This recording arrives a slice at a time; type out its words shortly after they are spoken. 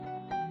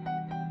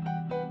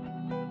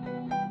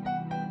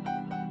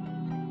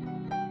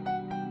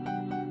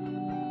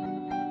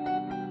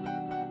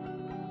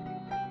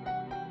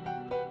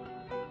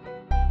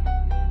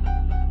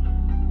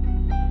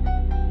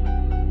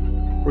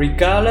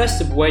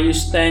Regardless of where you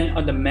stand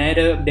on the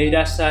matter of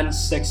data science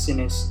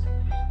sexiness,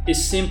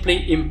 it's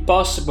simply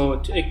impossible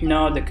to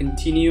ignore the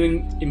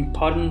continuing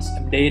importance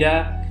of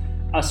data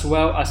as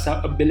well as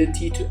our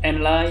ability to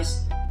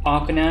analyze,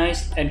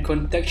 organize, and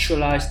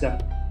contextualize them.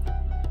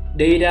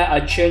 Data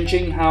are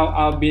changing how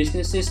our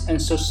businesses and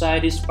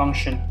societies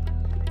function.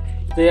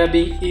 They are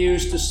being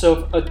used to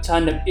solve a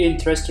ton of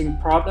interesting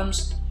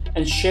problems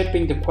and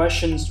shaping the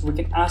questions we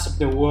can ask of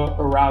the world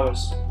around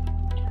us.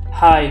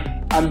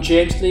 Hi, I'm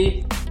James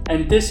Lee,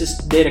 and this is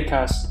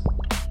DataCast.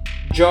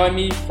 Join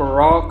me for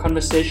raw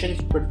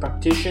conversations with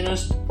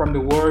practitioners from the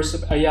worlds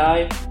of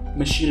AI,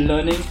 machine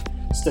learning,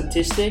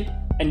 statistics,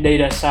 and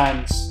data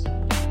science.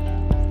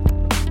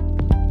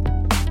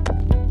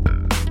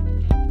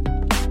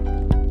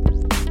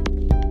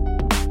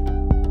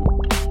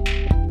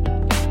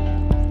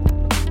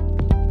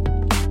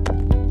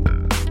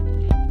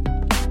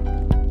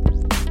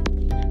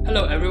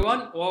 Hello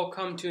everyone,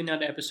 welcome to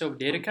another episode of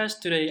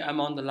DataCast. Today I'm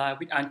on the line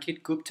with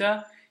Ankit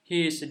Gupta.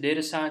 He is a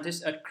data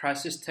scientist at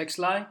Crisis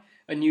TextLine,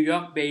 a New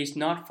York-based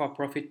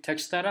not-for-profit tech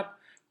startup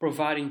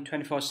providing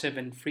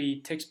 24/7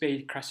 free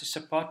text-based crisis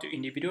support to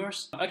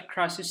individuals. At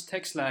Crisis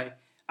TextLine,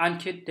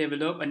 Ankit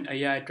developed an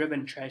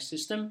AI-driven triage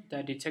system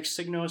that detects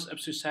signals of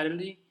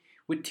suicidality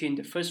within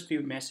the first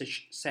few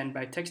messages sent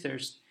by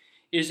texters.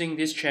 Using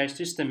this triage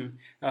system,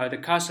 the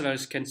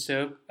counselors can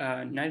serve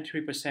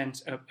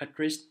 93% of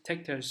at-risk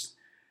texters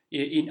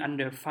in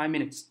under 5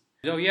 minutes.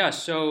 So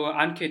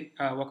Ankit,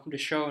 welcome to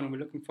the show, and we're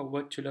looking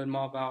forward to learn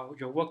more about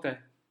your work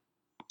there.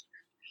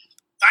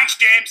 Thanks,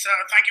 James.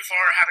 Thank you for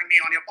having me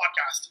on your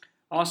podcast.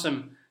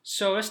 Awesome.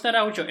 So let's start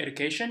out with your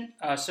education.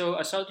 So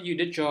I saw that you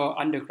did your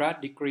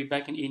undergrad degree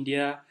back in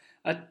India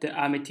at the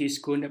Amity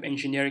School of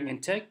Engineering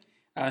and Tech,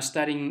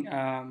 studying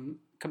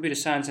computer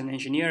science and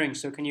engineering.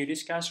 So can you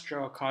discuss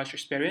your college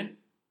experience?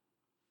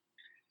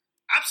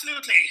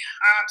 Absolutely.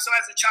 So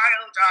as a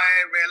child,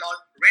 I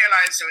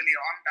realized early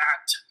on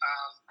that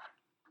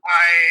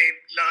I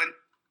learned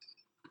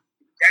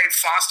very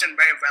fast and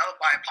very well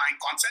by applying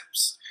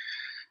concepts.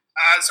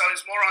 So I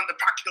was more on the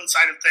practical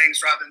side of things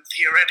rather than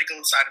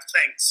theoretical side of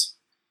things.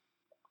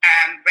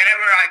 And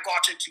whenever I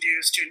got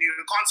introduced to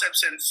new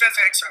concepts in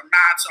physics or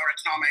maths or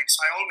economics,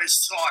 I always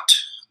thought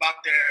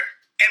about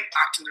their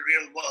impact in the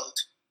real world.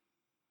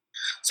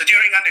 So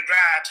during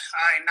undergrad,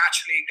 I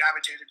naturally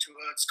gravitated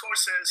towards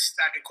courses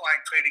that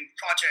required creating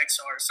projects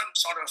or some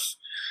sort of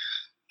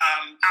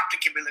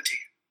applicability.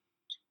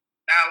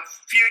 Now,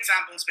 a few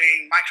examples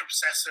being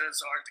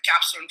microprocessors or the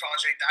capstone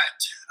project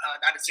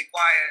that is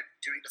required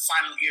during the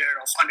final year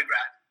of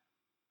undergrad.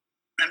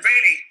 And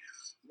really,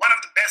 one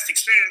of the best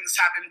experiences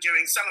happened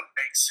during summer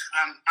breaks.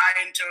 I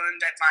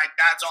interned at my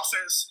dad's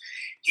office.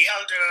 He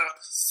held a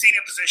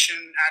senior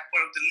position at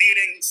one of the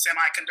leading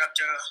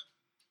semiconductor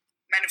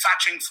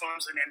manufacturing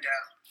firms in India.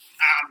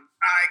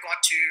 I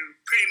got to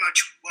pretty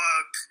much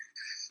work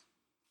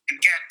and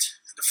get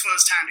the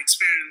first-hand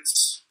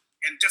experience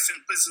in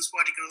different business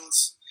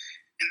verticals.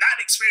 And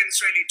that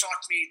experience really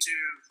taught me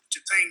to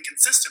think in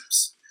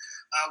systems.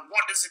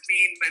 What does it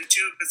mean when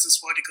two business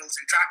verticals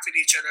interact with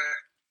each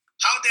other?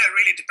 How they're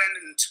really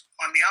dependent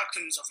on the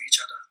outcomes of each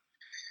other.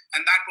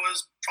 And that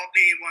was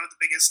probably one of the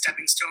biggest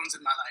stepping stones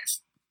in my life.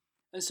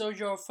 And so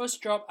your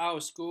first job out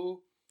of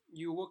school,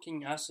 you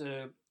working as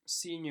a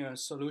senior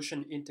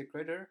solution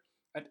integrator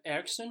at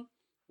Ericsson,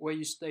 where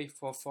you stayed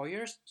for 4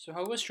 years. So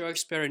how was your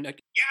experience?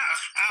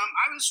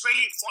 I was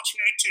really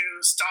fortunate to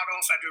start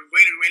off at a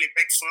really, really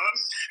big firm.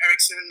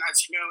 Ericsson,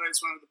 as you know,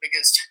 is one of the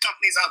biggest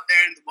companies out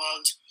there in the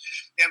world.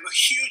 They have a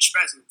huge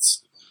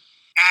presence.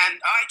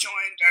 And I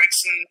joined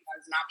Ericsson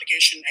as an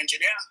application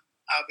engineer,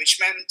 which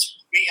meant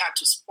our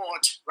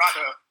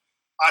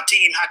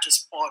team had to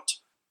support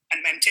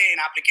and maintain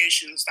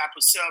applications that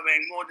were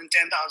serving more than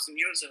 10,000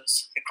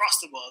 users across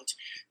the world,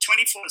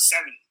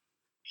 24/7.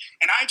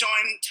 And I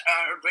joined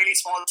a really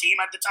small team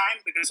at the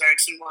time because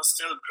Ericsson was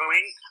still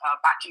growing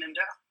back in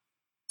India.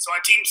 So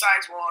our team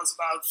size was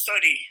about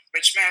 30,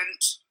 which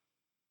meant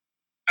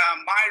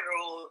my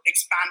role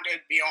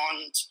expanded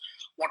beyond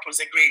what was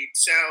agreed.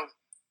 So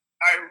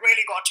I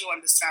really got to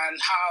understand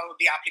how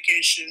the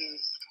application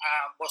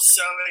was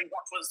serving,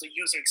 what was the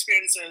user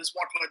experiences,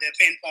 what were their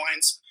pain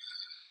points,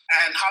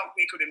 and how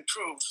we could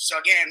improve. So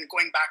again,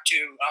 going back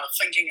to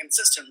thinking in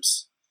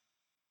systems,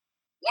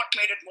 what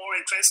made it more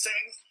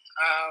interesting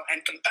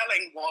and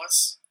compelling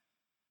was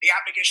the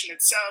application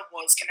itself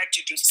was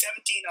connected to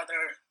 17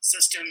 other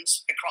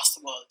systems across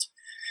the world.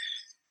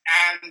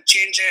 And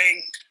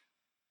changing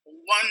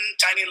one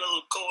tiny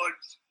little code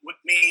would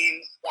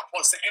mean what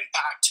was the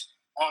impact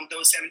on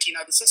those 17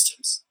 other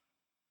systems.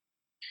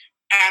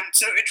 And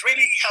so it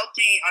really helped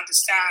me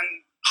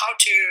understand how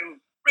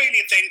to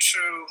really think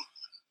through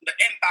the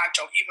impact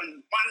of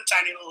even one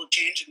tiny little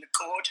change in the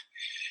code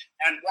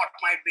and what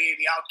might be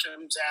the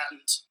outcomes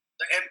and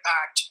the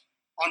impact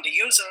on the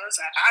users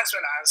as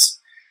well as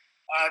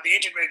the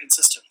integrated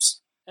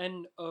systems.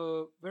 And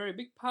a very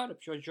big part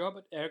of your job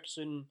at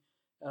Ericsson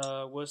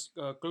was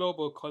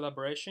global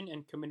collaboration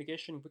and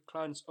communication with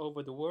clients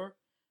over the world.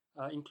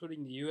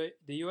 including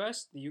the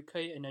US, the UK,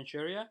 and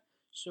Nigeria.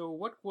 So,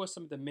 what were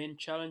some of the main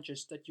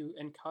challenges that you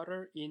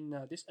encounter in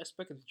this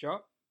aspect of the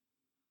job?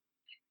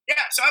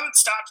 Yeah, so I would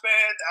start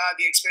with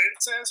the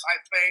experiences. I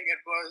think it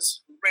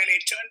was really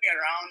turned me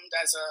around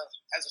as a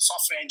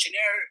software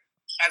engineer,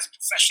 as a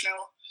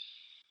professional,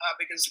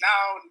 because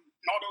now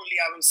not only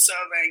I was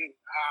serving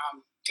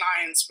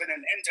clients within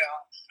India,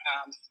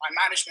 my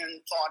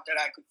management thought that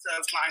I could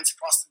serve clients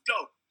across the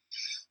globe.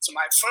 So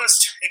my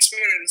first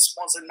experience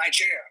was in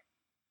Nigeria.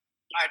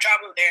 I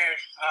traveled there.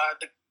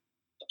 The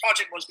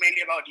project was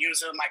mainly about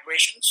user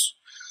migrations.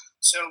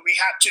 So we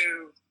had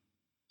to,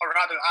 or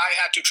rather, I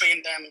had to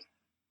train them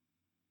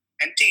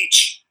and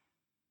teach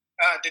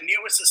the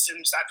newer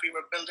systems that we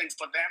were building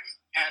for them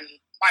and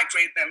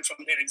migrate them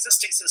from their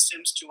existing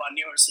systems to our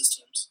newer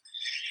systems.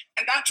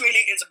 And that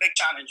really is a big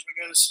challenge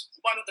because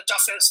one of the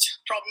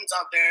toughest problems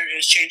out there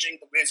is changing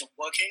the ways of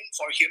working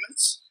for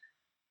humans.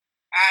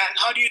 And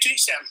how do you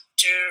teach them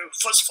to,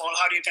 first of all,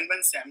 how do you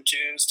convince them to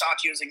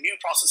start using new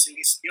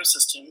processes, new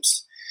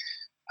systems,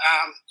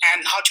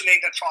 and how to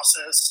make that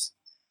process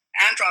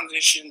and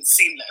transition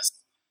seamless?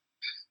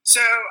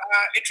 So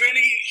it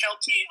really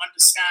helped me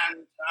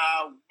understand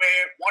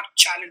what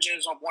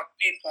challenges or what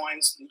pain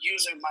points the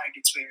user might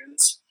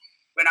experience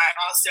when I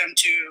asked them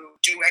to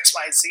do X,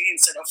 Y, Z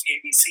instead of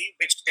ABC,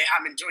 which they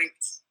have been doing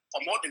for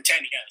more than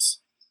 10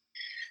 years.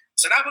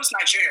 So that was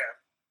Nigeria.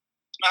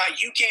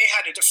 UK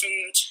had a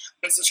different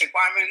business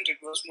requirement.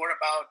 It was more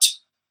about,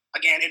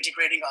 again,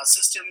 integrating our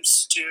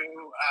systems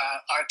to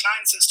our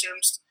client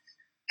systems.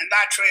 And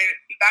that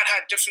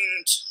had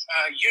different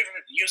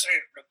user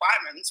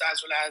requirements as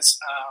well as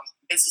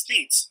business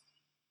needs.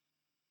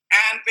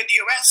 And with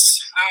US,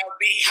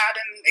 we had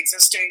an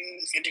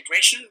existing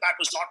integration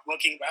that was not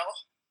working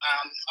well.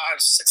 Our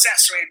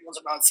success rate was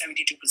about 72%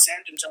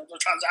 in terms of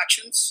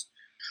transactions.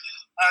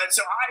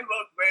 So I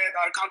worked with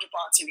our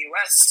counterparts in the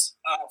US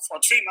for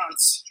 3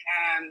 months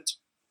and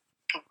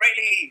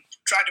really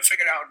tried to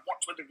figure out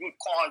what were the root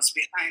cause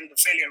behind the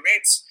failure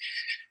rates.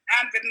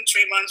 And within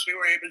 3 months, we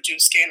were able to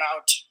scale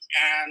out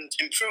and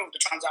improve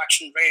the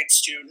transaction rates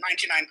to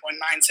 99.97%.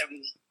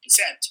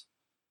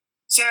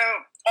 So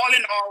all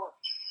in all,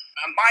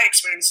 my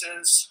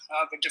experiences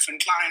with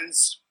different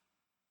clients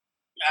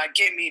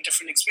gave me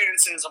different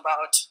experiences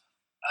about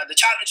the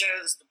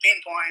challenges, the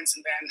pain points,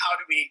 and then how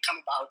do we come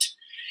about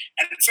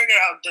and figure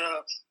out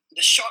the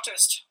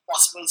shortest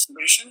possible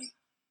solution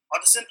or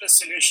the simplest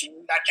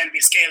solution that can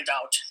be scaled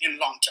out in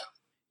long term.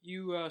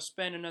 You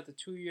spent another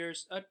 2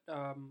 years at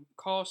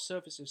Core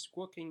Services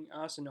working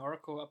as an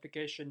Oracle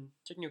application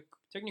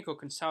technical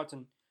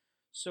consultant.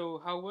 So,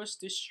 how was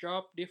this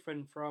job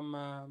different from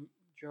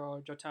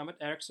your time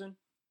at Ericsson?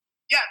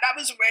 Yeah, that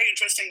was a very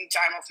interesting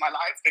time of my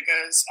life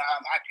because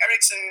at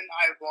Ericsson,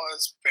 I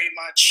was pretty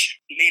much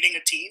leading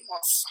a team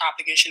of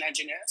application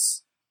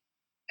engineers.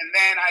 And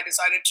then I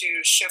decided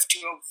to shift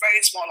to a very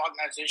small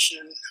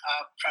organization,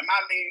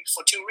 primarily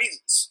for two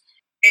reasons.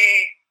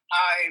 A,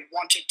 I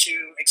wanted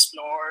to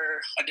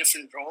explore a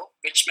different role,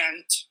 which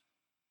meant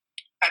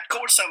at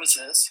Core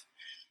Services,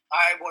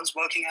 I was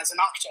working as an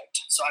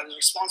architect. So I was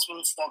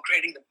responsible for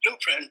creating the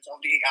blueprint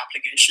of the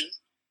application.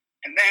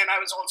 And then I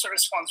was also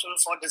responsible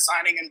for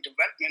designing and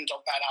development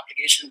of that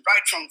application,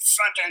 right from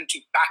front end to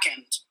back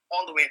end,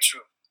 all the way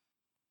through.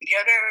 The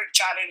other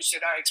challenge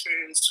that I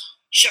experienced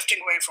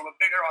shifting away from a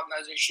bigger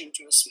organization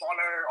to a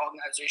smaller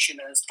organization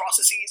is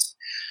processes.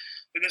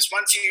 Because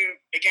once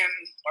you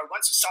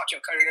start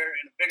your career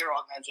in a bigger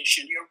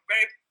organization, you're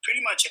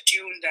pretty much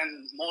attuned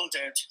and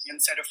molded in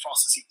a set of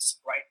processes,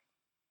 right?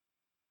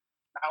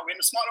 Now, in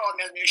a smaller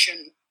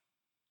organization,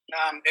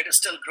 it is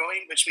still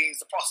growing, which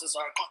means the processes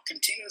are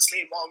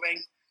continuously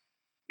evolving,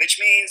 which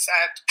means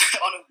that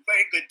on a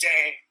very good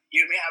day,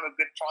 you may have a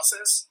good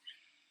process,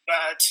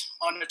 but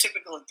on a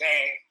typical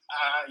day,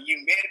 you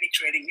may be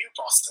creating new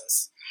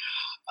process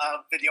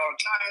with your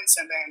clients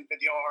and then with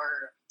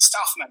your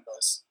staff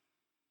members.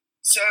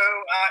 So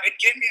it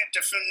gave me a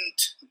different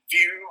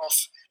view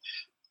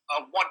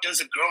of what does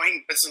a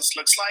growing business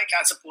looks like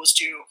as opposed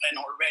to an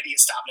already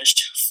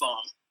established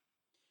firm.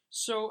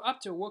 So,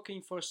 after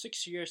working for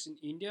 6 years in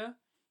India,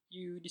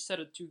 you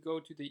decided to go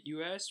to the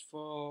US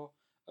for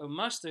a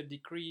master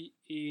degree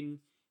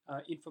in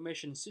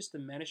information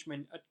system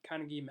management at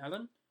Carnegie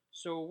Mellon.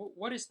 So,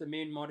 what is the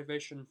main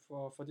motivation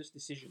for this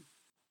decision?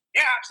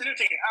 Yeah,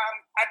 absolutely.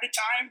 At the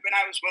time when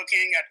I was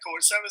working at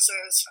Core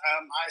Services,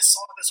 I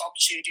saw this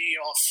opportunity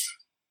of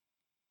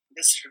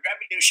this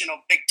revolution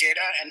of big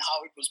data and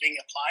how it was being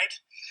applied,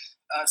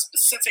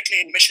 specifically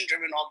in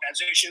mission-driven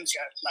organizations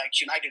like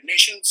United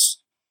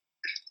Nations,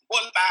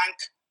 World Bank,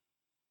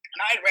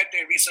 and I read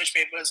their research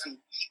papers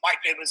and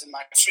white papers in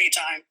my free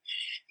time.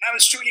 And I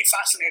was truly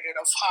fascinated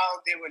of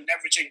how they were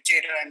leveraging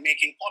data and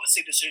making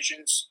policy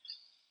decisions,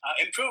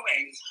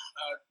 improving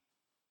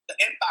the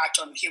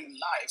impact on human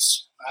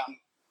lives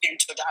in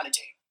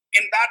totality.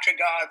 In that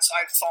regards,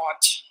 I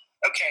thought,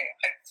 okay,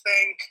 I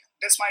think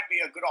this might be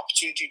a good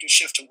opportunity to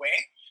shift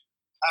away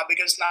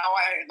because now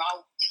I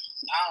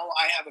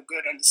have a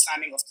good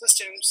understanding of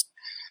systems,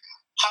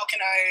 how can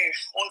I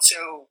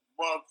also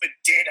work with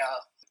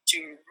data to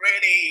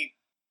really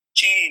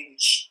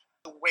change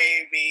the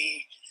way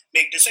we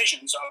make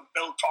decisions or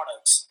build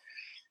products.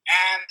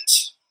 And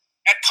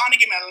at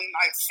Carnegie Mellon,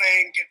 I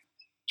think it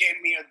gave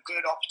me a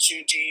good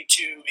opportunity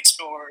to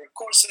explore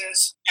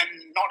courses. And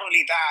not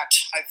only that,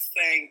 I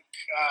think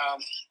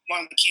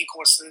one of the key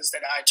courses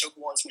that I took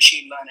was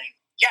machine learning.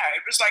 Yeah,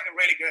 it was like a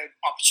really good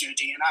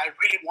opportunity, and I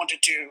really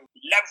wanted to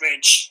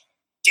leverage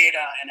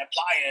data and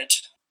apply it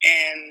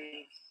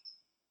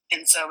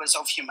in service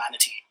of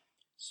humanity.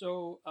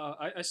 So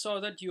I saw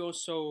that you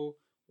also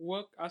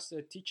work as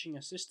a teaching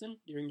assistant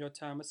during your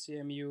time at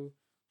CMU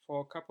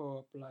for a couple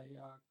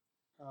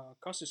of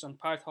courses on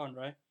Python,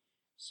 right?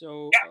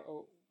 So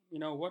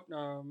Yeah,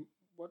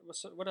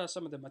 what are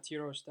some of the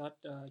materials that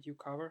you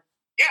cover?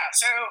 yeah.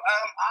 So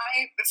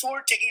I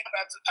before taking up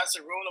as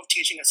a role of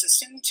teaching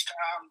assistant,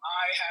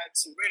 I had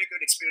some really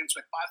good experience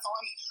with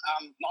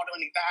Python. Not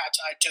only that,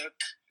 I took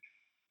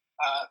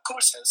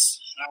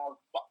courses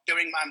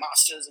during my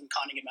master's in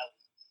Carnegie Mellon.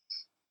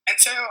 And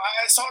so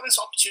I saw this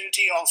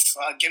opportunity of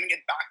giving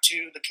it back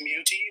to the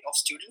community of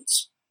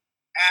students.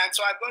 And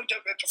so I worked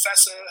with a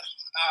professor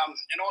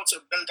and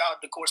also built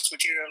out the course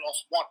material of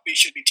what we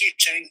should be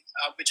teaching,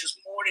 which is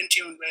more in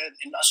tune with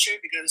industry,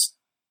 because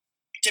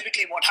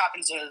typically what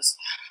happens is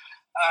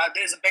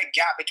there's a big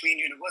gap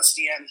between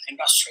university and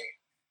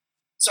industry.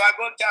 So I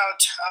worked out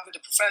with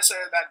the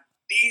professor that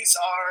these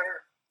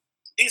are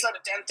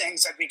the 10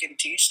 things that we can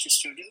teach to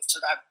students, so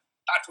that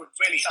would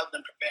really help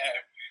them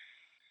prepare,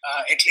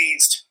 at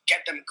least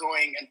get them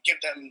going and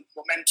give them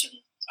momentum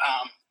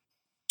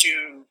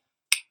to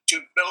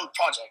build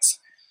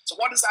projects. So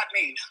what does that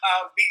mean?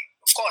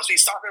 We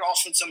started off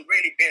with some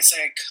really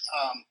basic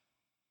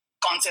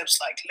concepts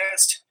like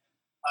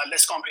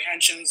list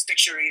comprehensions,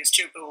 dictionaries,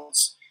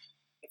 tuples.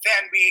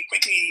 Then we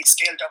quickly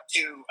scaled up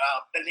to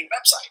building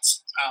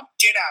websites,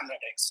 data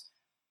analytics,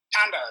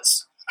 pandas,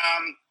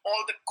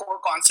 all the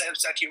core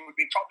concepts that you would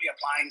be probably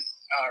applying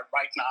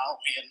right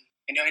now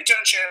in your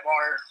internship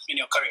or in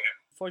your career.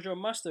 For your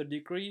master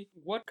degree,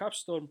 what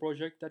capstone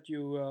project that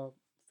you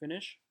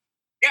finish?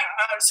 Yeah,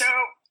 so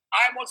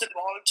I was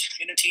involved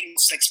in a team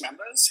of 6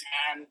 members,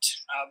 and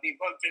we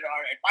worked with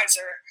our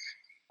advisor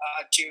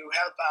to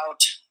help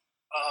out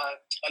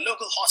a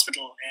local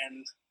hospital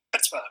in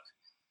Pittsburgh.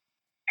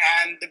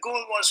 And the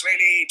goal was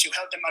really to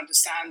help them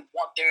understand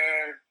what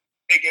their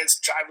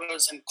biggest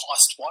drivers and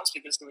cost was,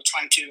 because they were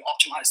trying to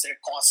optimize their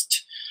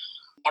cost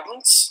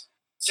models.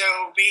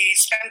 So we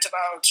spent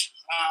about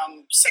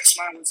 6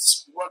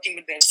 months working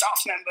with their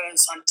staff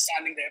members,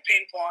 understanding their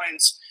pain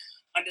points,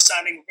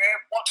 understanding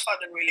what are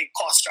the really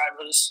cost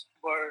drivers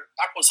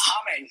that was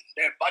harming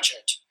their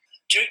budget.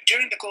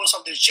 During the course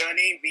of this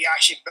journey, we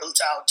actually built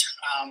out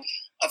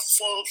a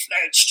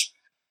full-fledged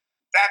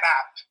web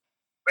app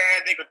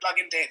where they could plug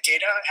in their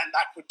data, and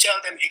that would tell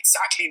them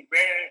exactly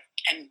where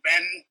and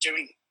when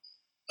during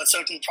a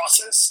certain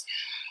process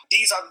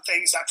these are the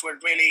things that were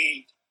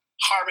really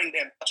harming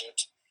their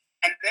budget.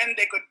 And then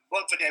they could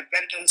work with their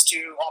vendors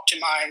to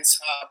optimize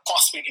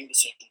cost-making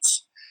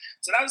decisions.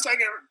 So that was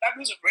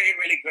a really,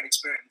 really good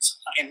experience,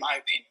 in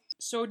my opinion.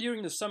 So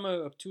during the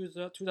summer of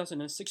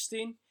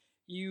 2016,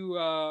 you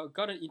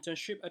got an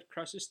internship at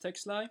Crisis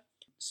TextLine.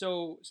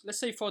 So let's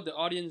say for the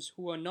audience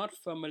who are not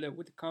familiar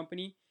with the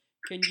company,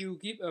 can you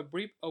give a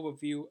brief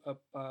overview of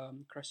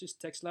Crisis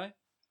TextLine?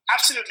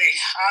 Absolutely.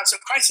 So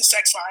Crisis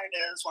TextLine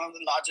is one of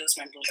the largest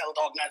mental health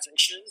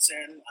organizations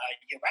in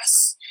the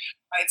US.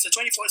 It's a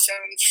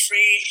 24/7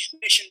 free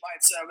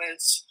nationwide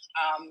service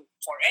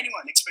for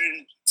anyone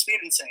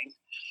experiencing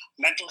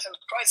mental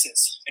health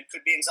crisis. It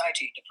could be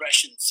anxiety,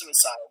 depression,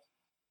 suicide,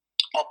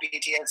 or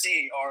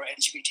PTSD, or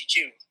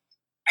LGBTQ.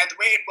 And the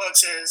way it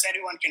works is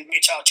anyone can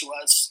reach out to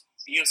us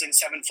using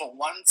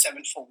 741.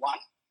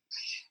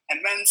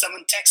 And when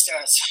someone texts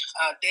us,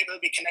 they will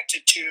be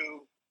connected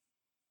to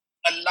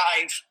a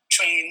live,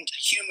 trained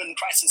human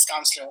crisis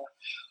counselor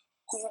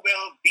who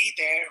will be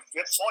there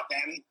with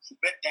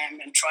them,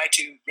 and try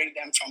to bring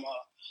them from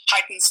a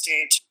heightened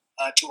state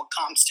to a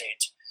calm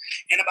state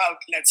in about,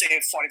 let's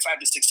say, 45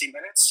 to 60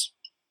 minutes.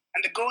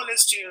 And the goal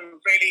is to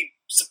really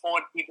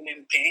support people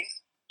in pain.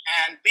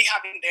 And we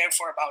have been there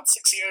for about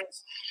 6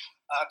 years.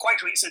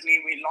 Quite recently,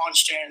 we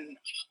launched in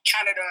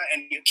Canada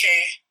and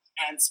UK,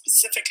 and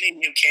specifically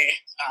in UK,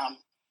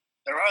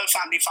 the Royal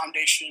Family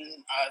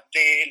Foundation,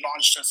 they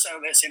launched a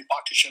service in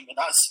partnership with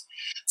us.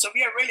 So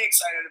we are really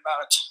excited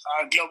about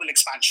our global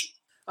expansion.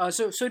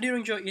 So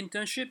during your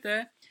internship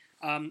there,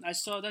 I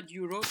saw that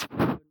you wrote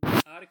an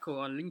article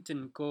on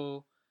LinkedIn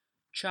called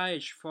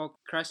Charge for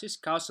Crisis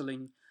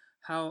Counseling,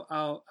 How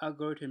Our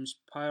Algorithms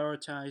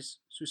Prioritize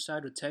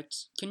Suicidal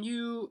Texts. Can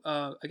you,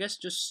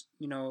 just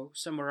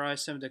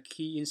summarize some of the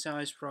key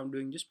insights from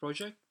doing this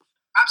project?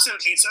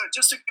 Absolutely. So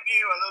just to give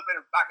you a little bit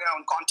of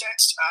background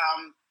context,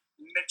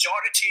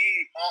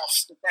 majority of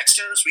the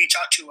texters reach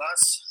out to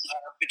us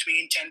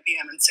between 10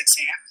 p.m. and 6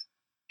 a.m.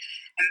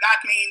 And that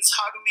means,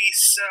 how do we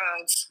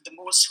serve the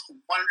most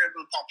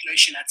vulnerable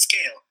population at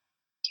scale?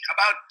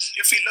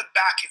 if we look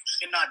back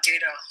in our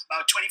data,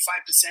 about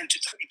 25% to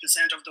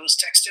 30% of those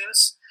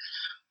texters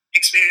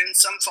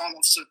experience some form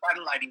of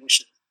suicidal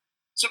ideation.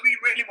 So we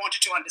really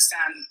wanted to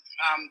understand,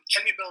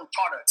 can we build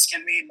products?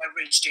 Can we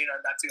leverage data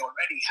that we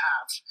already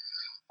have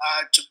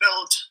to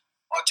build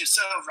or to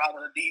serve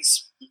rather the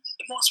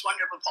most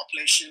vulnerable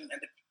population in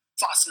the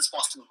fastest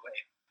possible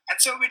way? And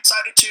so we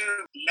decided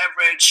to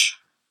leverage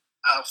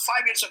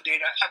 5 years of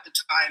data at the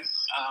time,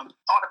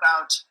 thought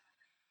about,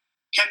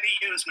 can we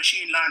use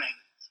machine learning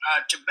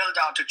to build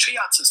out a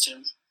triage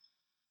system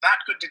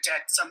that could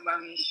detect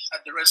someone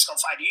at the risk of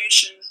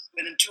ideation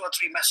within 2 or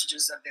 3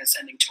 messages that they're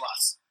sending to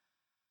us.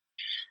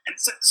 And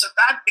so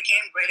that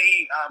became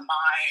really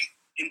my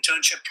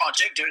internship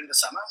project during the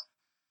summer.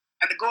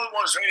 And the goal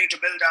was really to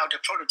build out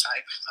a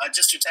prototype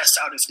just to test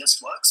out if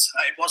this works.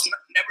 It was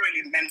never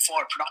really meant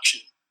for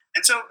production.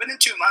 And so within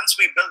 2 months,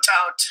 we built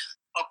out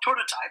a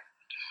prototype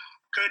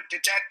could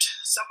detect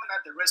someone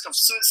at the risk of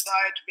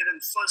suicide within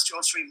the first 2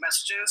 or 3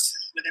 messages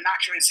with an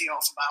accuracy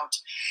of about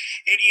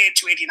 88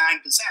 to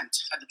 89%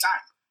 at the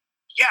time.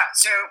 Yeah,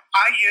 so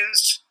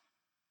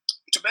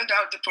to build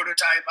out the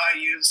prototype, I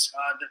used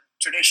the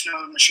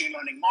traditional machine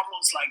learning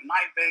models like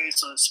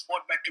Naive-based or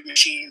support vector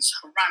machines,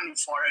 random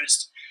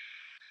forest,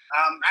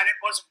 and it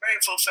was a very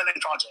fulfilling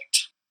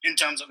project in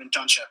terms of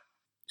internship.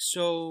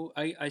 So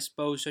I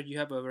suppose that you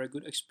have a very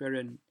good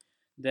experience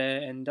there,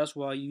 and that's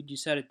why you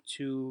decided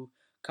to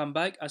come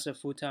back as a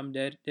full-time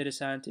data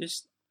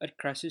scientist at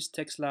Crisis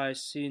TechSlice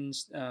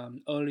since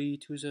early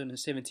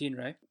 2017,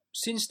 right?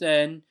 Since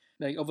then,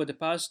 like over the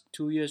past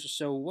 2 years or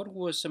so, what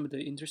were some of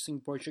the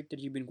interesting projects that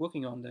you've been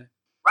working on there?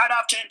 Right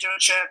after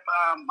internship,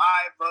 I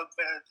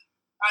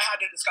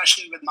had a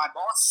discussion with my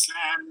boss,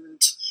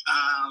 and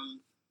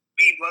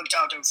we worked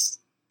out a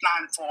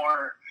plan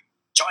for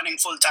joining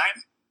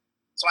full-time.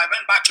 So I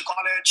went back to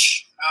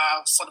college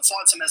for the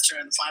fall semester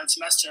and the final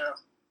semester,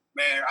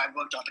 where I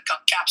worked on the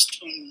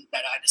capstone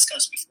that I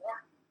discussed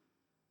before.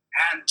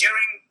 And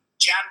during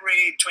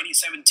January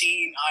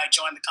 2017, I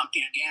joined the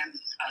company again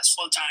as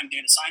full-time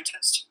data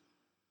scientist.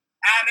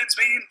 And it's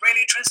been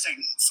really interesting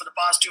for the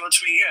past 2 or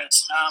 3 years.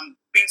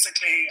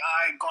 Basically,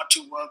 I got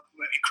to work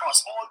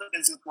across all the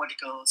business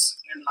verticals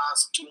in the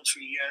last 2 or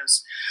 3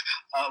 years,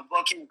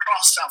 working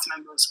across staff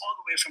members, all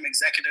the way from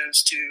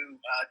executives to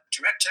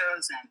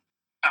directors and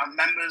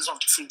members of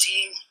different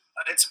teams.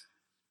 It's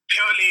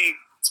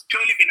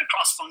purely been a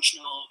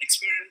cross-functional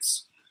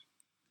experience.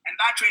 And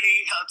that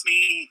really helped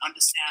me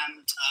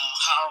understand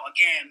how,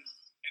 again,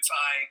 if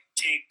I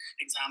take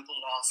example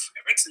of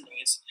Ericsson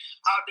days,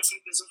 how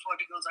different business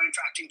verticals are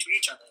interacting to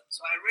each other. So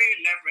I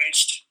really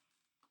leveraged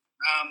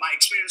my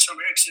experience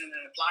from Ericsson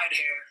and applied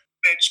here,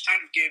 which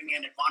kind of gave me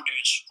an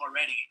advantage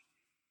already.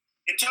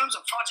 In terms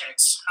of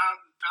projects,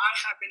 I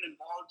have been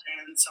involved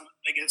in some of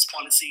the biggest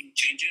policy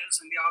changes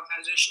in the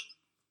organization.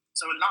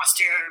 So last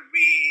year,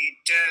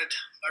 we did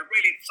a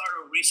really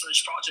thorough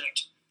research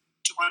project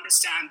to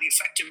understand the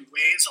effective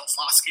ways of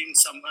asking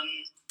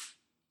someone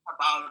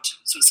about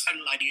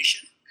suicidal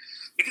ideation,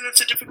 because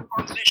it's a difficult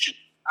conversation.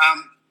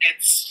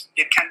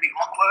 It can be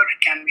awkward,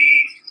 it can be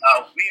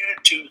weird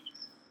to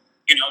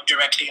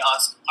directly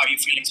ask, are you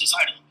feeling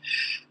suicidal?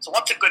 So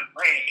what's a good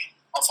way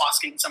of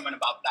asking someone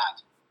about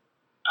that?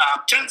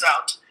 Turns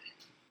out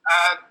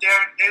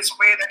there's a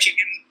way that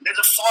there's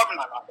a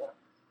formula rather,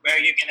 where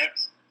you can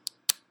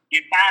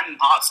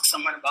ask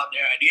someone about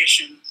their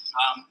ideation.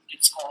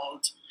 It's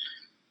called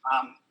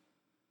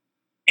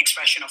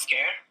expression of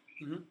care,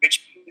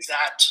 which means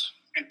that,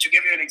 and to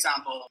give you an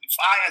example, if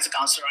I, as a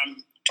counselor,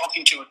 I'm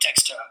talking to a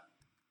texter,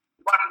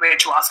 one way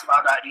to ask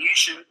about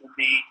ideation would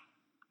be,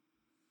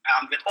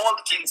 with all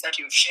the things that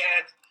you've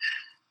shared,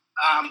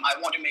 I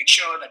want to make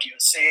sure that you're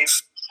safe.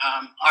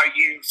 Are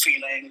you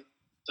feeling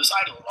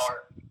suicidal,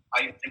 or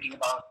are you thinking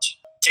about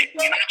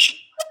taking an action?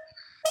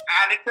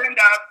 And it turned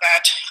out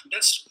that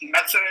this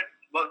method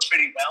works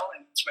pretty well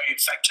and it's very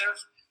effective.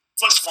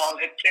 First of all,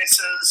 it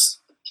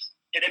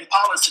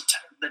empowers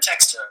the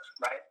texter,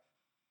 right?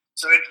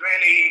 So it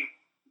really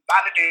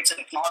validates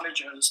and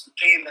acknowledges the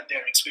pain that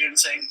they're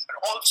experiencing, but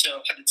also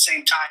at the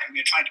same time,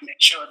 we're trying to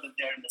make sure that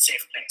they're in a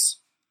safe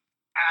place.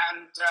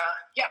 And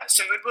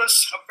so it was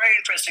a very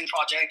interesting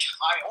project.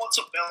 I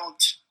also built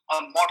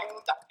a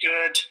model that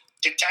could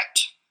detect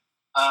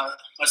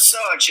a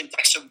surge in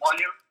texture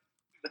volume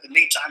with a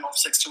lead time of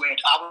 6 to 8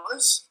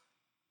 hours.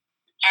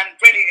 And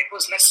really, it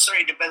was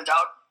necessary to build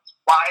out.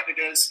 Why?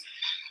 Because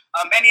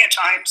many a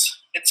times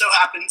it so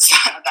happens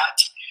that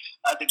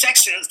the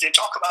texters, they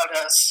talk about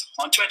us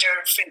on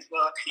Twitter,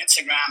 Facebook,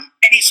 Instagram,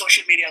 any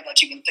social media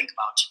that you can think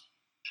about.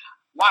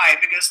 Why?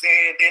 Because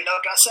they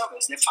loved our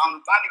service. They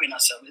found value in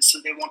our service,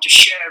 so they want to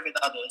share with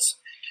others.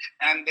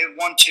 And they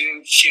want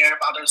to share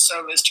about our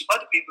service to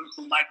other people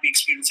who might be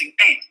experiencing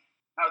pain.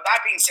 Now,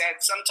 that being said,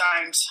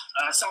 sometimes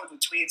some of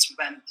the tweets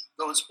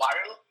goes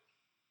viral,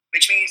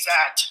 which means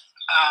that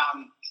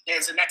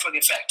there's a network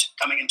effect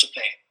coming into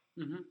play.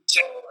 Mm-hmm.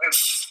 So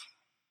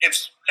if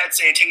let's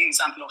say, taking an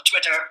example of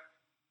Twitter,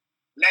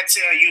 let's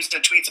say a user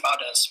tweets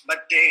about us,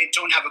 but they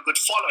don't have a good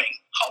following.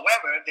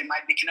 However, they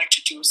might be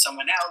connected to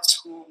someone else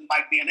who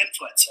might be an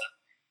influencer.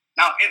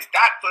 Now, if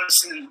that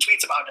person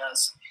tweets about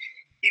us,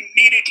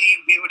 immediately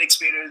we would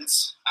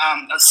experience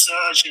a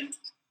surge in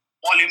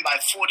volume by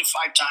 4 to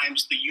 5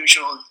 times the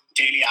usual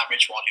daily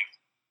average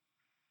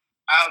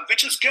volume,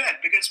 which is good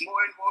because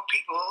more and more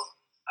people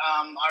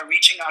are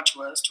reaching out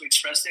to us to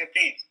express their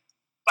pain.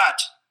 But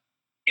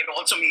it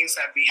also means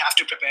that we have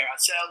to prepare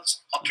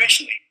ourselves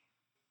operationally.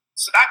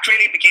 So that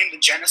really became the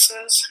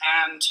genesis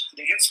and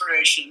the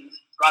inspiration,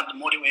 rather the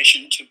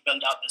motivation to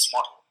build out this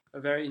model. A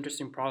very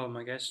interesting problem,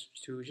 I guess,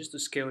 to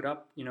scale it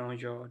up,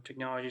 your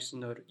technologies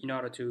in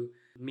order to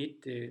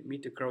meet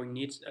the growing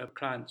needs of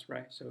clients,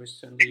 right? So it's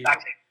certainly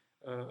Exactly.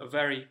 a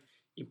very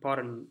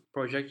important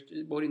project,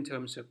 both in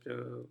terms of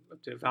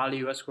the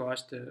value as well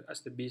as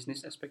the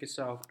business aspect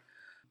itself.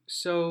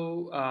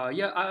 So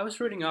yeah, I was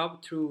reading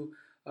up through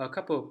a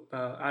couple of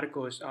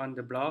articles on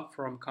the blog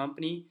from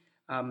company,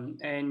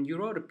 and you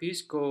wrote a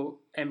piece called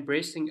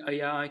 "Embracing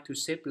AI to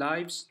Save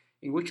Lives,"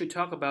 in which you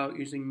talk about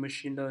using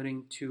machine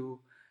learning to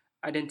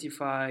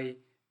identify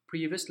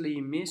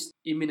previously missed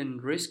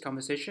imminent risk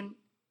conversation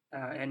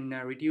and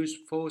reduce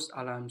false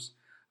alarms.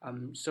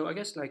 So I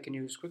guess like can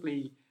you just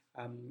quickly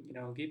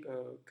give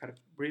a kind of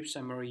brief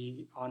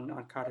summary on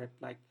kind of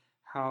like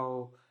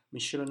how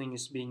machine learning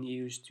is being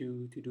used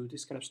to do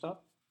this kind of stuff?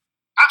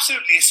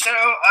 Absolutely. So,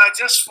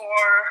 just for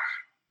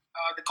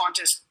the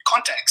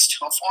context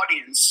of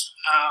audience,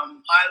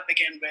 I'll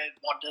begin with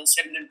what does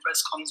imminent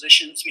risk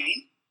conversations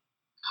mean.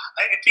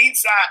 It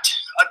means that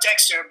a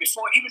texter,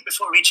 even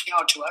before reaching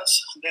out to us,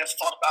 they've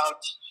thought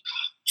about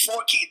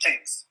 4 key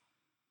things.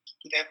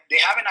 They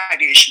have an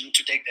ideation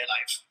to take their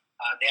life.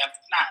 They have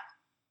a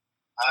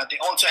plan. They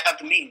also have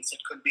the means.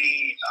 It could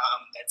be,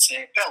 let's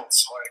say,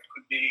 pills, or it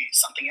could be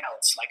something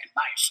else like a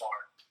knife,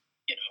 or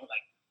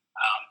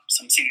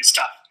some serious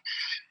stuff.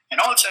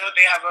 And also,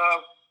 they have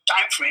a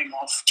time frame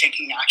of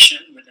taking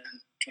action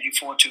within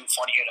 24 to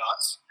 48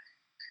 hours.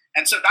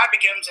 And so that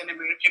becomes an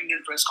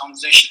imminent risk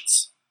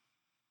conversations.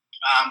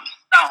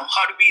 Now,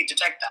 how do we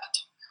detect that?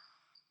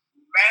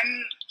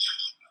 When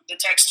the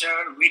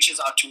texter reaches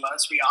out to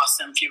us, we ask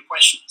them a few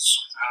questions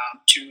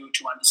to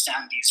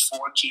understand these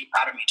 4 key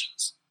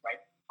parameters. Right.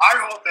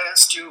 Our hope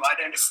is to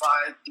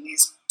identify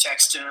these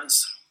texters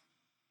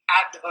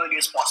at the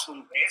earliest possible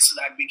way so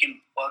that we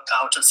can work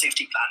out a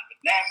safety plan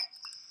with them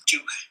to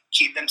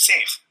keep them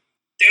safe.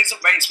 There's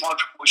a very small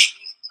proportion,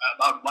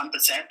 about 1%,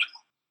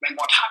 when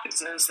what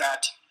happens is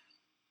that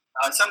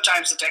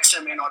sometimes the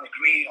texter may not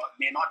agree or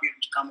may not be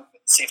able to come up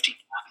with a safety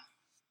plan.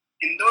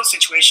 In those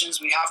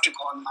situations, we have to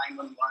call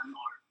 911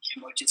 or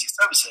emergency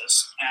services,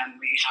 and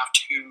we have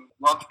to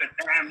work with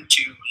them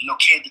to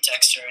locate the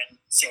texter and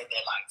save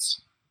their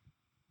lives.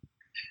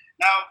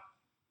 Now,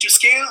 to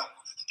scale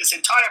this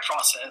entire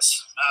process,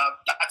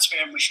 that's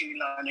where machine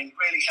learning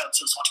really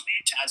helps us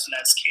automate as well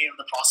as scale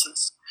the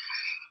process.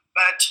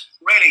 But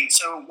really,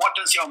 so what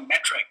does your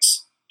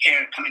metrics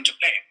here come into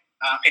play?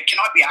 It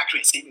cannot be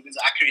accuracy because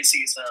accuracy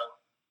is a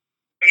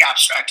very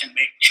abstract and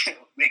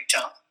vague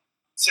term.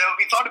 So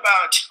we thought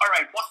about, all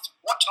right,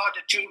 what are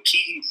the 2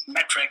 key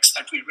metrics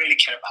that we really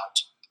care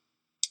about?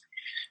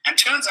 And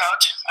turns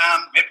out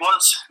it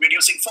was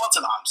reducing false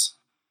alarms,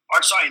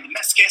 the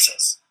missed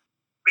cases.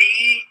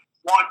 We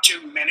want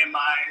to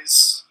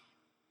minimize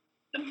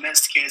the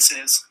missed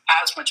cases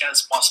as much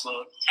as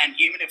possible, and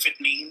even if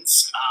it means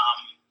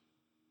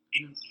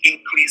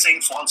increasing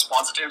false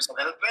positives a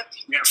little bit,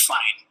 we're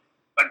fine.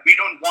 But we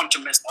don't want to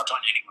miss out on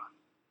anyone.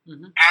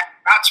 Mm-hmm. And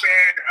that's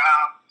where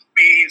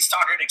we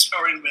started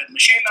exploring with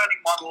machine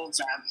learning models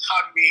and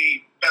how do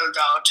we build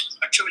out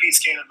a truly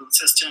scalable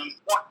system,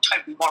 what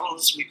type of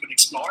models we could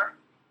explore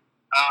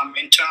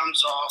in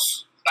terms of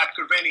that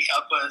could really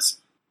help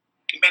us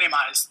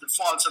minimize the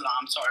false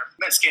alarms or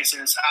missed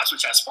cases as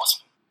much as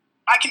possible.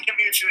 I can give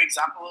you a few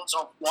examples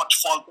of what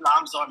false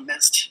alarms or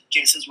missed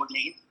cases would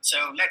mean.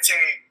 So let's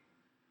say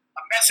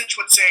a message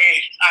would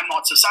say, I'm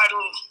not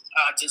suicidal,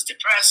 just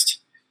depressed.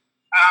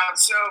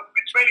 So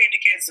it really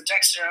indicates the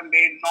texter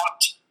may not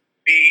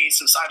be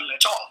suicidal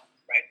at all,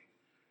 right?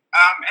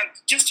 And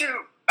just to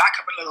back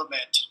up a little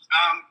bit,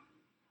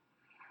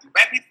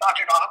 when we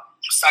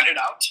started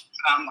out,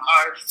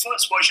 our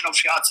first version of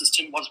Fiat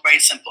system was very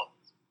simple.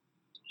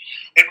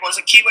 It was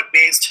a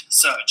keyword-based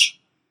search.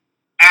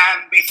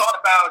 And we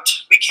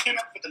came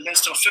up with a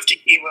list of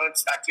 50 keywords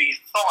that we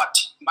thought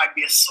might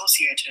be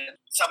associated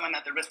with someone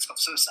at the risk of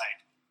suicide.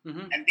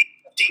 Mm-hmm. And these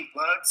 50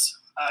 words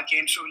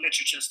came through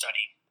literature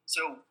study.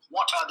 So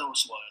what are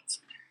those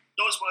words?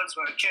 Those words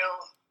were kill,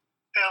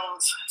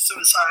 pills,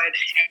 suicide,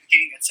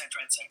 empty,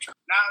 etc., etc.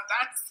 Now,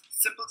 that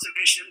simple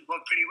solution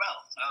worked pretty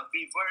well.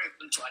 We were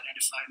able to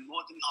identify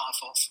more than half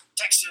of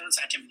texters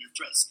at imminent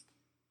risk.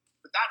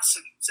 But that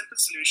simple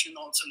solution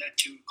also led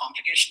to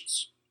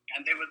complications.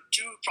 And there were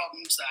 2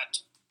 problems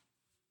that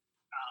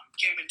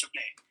came into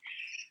play.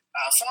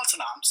 False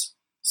alarms.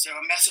 So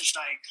a message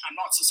like, I'm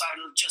not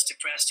suicidal, just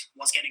depressed,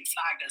 was getting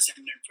flagged as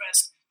imminent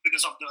risk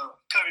because of the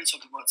occurrence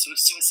of the word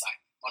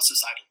suicide or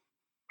suicidal,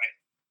 right?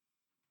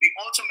 We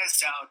also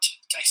missed out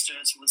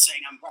texters who were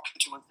saying, I'm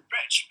walking towards the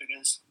bridge,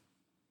 because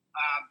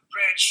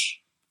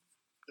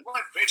the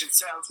word bridge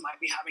itself might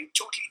be having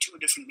totally two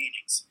different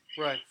meanings.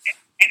 Right.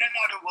 In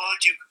another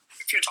world,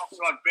 if you're talking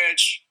about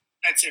bridge,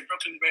 let's say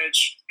Brooklyn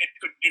Bridge, it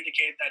could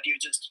indicate that you're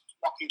just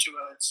walking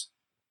towards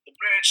the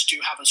bridge to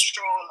have a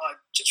stroll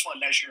or just for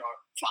leisure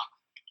or fun.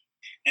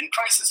 In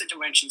crisis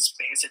intervention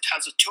space, it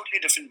has a totally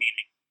different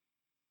meaning,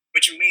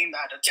 which would mean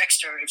that a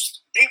texter, if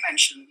they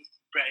mention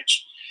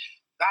bridge,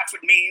 that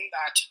would mean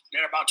that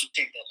they're about to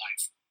take their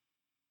life,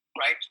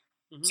 right?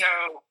 Mm-hmm.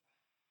 So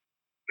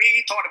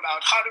we thought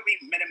about how do we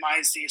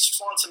minimize these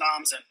false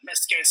alarms and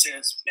missed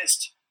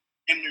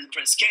imminent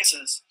risk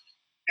cases,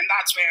 and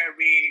that's where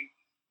we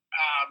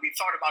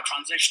thought about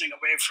transitioning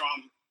away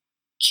from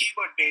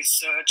keyword-based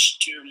search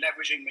to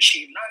leveraging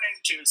machine learning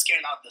to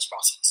scale out this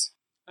process.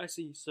 I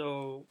see.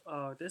 So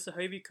there's a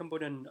heavy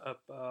component of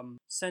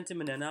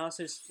sentiment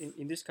analysis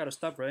in this kind of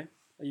stuff, right?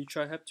 You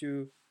have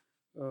to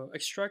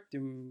extract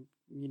them.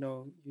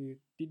 You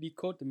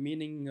decode the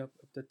meaning of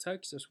the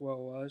text as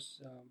well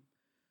as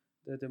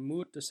the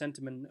mood, the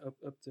sentiment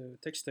of the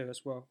texter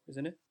as well,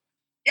 isn't it?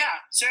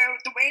 Yeah. So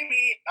the way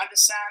we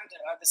understand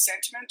the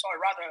sentiment, or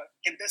rather,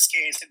 in this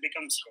case, it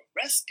becomes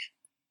risk,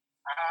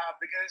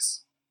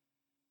 because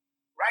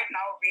right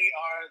now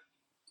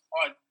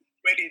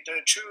really the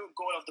true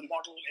goal of the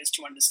model is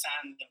to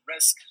understand the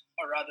risk,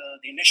 or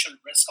rather the initial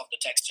risk of the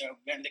texter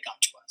when they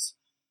come to us.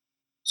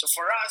 So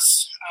for us,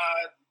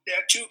 there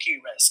are two key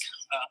risks.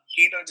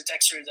 Either the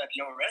texter is at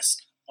low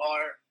risk,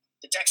 or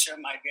the texter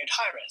might be at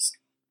high risk.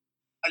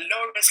 A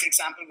low risk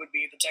example would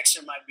be the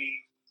texter might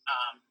be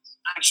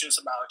anxious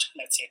about,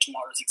 let's say,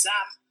 tomorrow's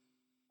exam,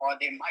 or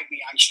they might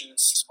be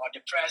anxious or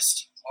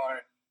depressed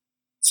or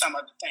some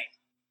other thing.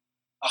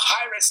 A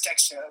high risk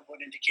texter would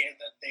indicate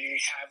that they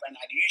have an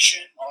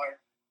ideation,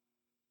 or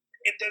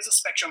if there's a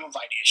spectrum of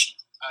ideation.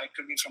 It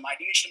could be from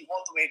ideation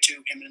all the way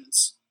to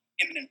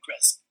imminent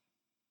risk.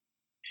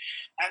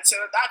 And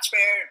so that's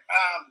where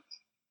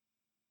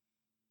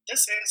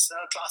this is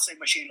a classic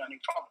machine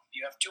learning problem.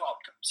 You have two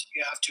outcomes.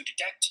 You have to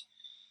detect,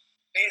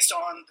 based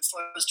on the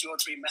first two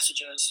or three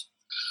messages,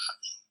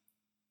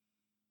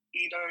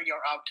 either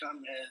your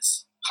outcome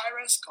is high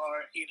risk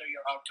or either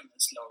your outcome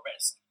is low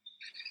risk.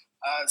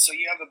 So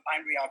you have a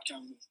binary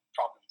outcome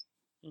problem.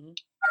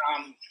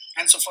 Mm-hmm.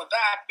 And so for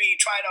that, we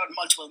tried out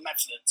multiple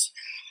methods.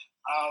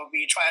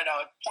 We tried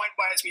out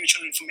point-wise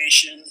mutual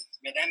information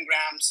with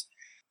n-grams.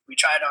 We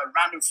tried out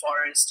random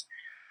forest,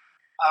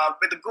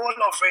 with the goal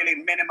of really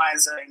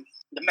minimizing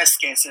the missed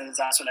cases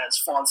as well as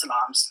false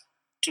alarms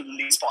to the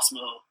least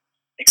possible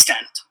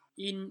extent.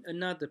 In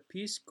another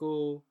piece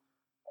called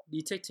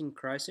Detecting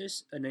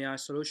Crisis, an AI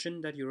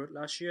solution that you wrote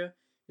last year,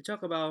 you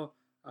talk about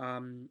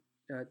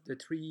the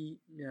three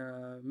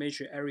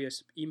major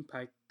areas of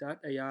impact that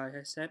AI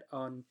has had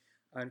on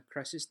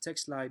crisis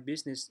text line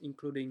business,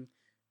 including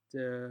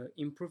the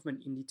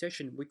improvement in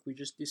detection, which we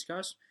just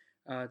discussed,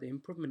 the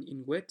improvement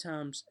in wait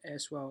times,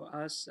 as well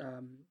as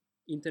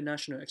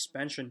international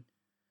expansion.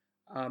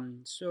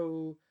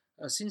 So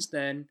since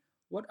then,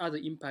 what are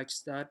the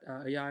impacts that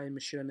AI and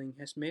machine learning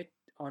has made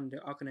on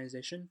the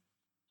organization?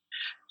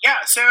 Yeah,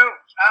 so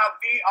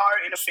we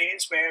are in a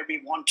phase where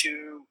we want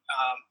to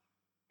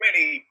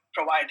really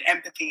provide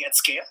empathy at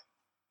scale.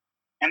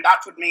 And that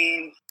would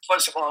mean,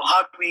 first of all,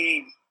 how do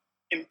we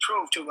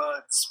improve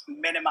towards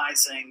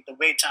minimizing the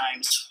wait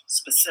times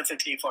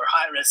specifically for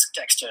high-risk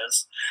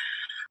texters?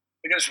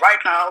 Because right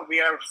now we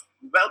are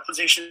well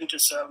positioned to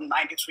serve 93%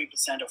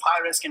 of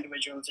high-risk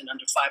individuals in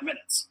under 5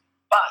 minutes.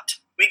 But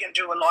we can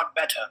do a lot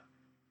better.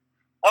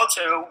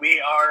 Also,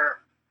 we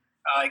are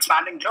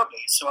expanding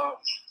globally. So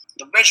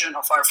the vision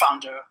of our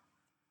founder,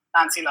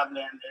 Nancy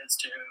Lublin, is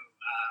to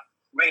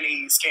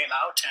really scale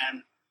out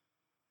and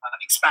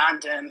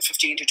expand in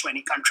 15 to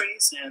 20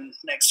 countries in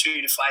the next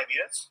 3 to 5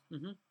 years.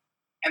 Mm-hmm.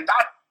 And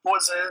that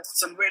poses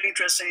some really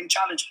interesting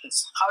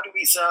challenges. How do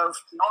we serve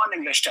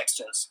non-English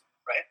texters,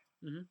 right?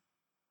 Mm-hmm.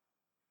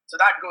 So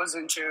that goes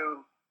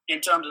into,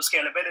 in terms of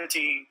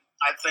scalability,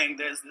 I think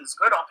there's this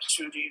good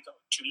opportunity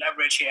to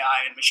leverage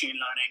AI and machine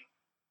learning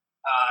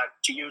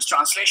to use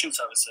translation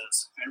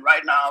services. And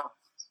right now,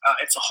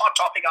 it's a hot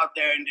topic out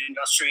there in the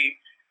industry.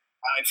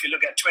 If you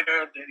look at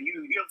Twitter,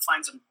 you'll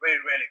find some very,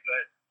 really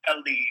good,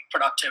 healthy,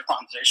 productive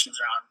conversations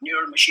around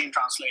neural machine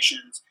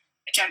translations,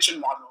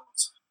 attention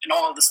models, and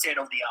all the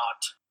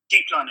state-of-the-art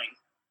deep learning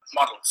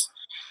models.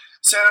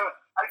 So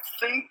I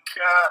think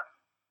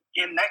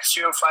in next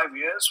year or 5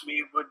 years,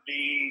 we would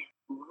be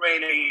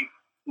really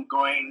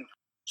going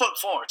full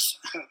force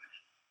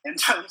in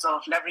terms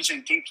of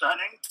leveraging deep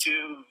learning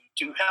to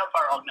help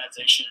our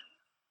organization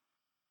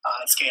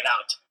scale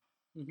out.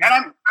 Mm-hmm. And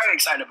I'm very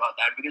excited about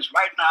that because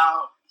right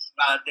now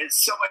there's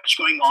so much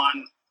going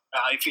on.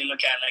 If you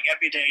look at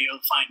every day,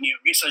 you'll find new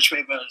research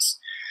papers,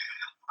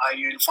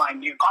 you'll find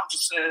new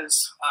conferences,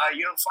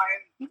 you'll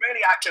find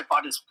really active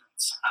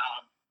participants.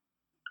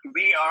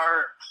 We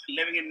are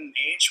living in an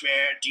age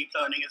where deep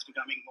learning is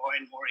becoming more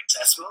and more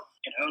accessible.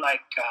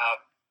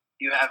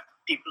 You have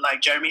people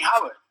like Jeremy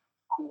Howard,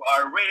 who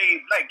are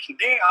really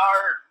they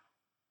are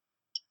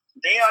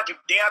they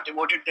have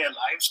devoted their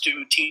lives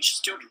to teach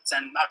students,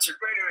 and that's a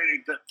really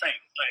really good thing.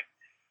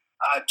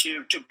 Like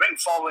to bring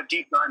forward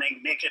deep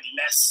learning, make it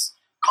less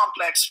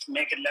complex,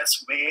 make it less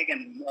vague,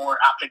 and more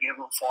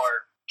applicable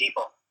for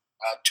people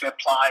to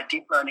apply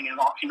deep learning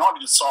in order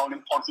to solve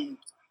important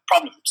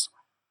problems.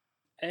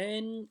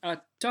 And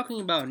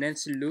talking about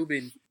Nancy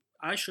Lubin,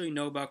 I actually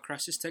know about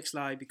Crisis Text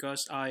Line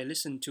because I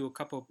listened to a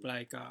couple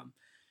of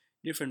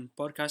different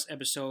podcast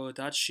episodes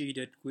that she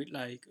did with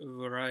like a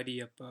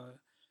variety of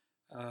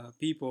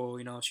people.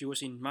 You know, she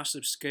was in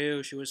massive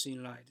scale. She was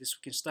in like this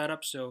fucking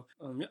startup. So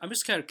I'm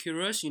just kind of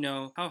curious. You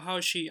know, how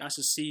is she as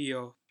a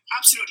CEO?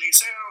 Absolutely.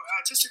 So,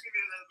 just to give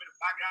you a little bit of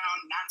background,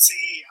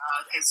 Nancy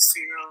is a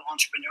serial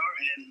entrepreneur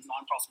in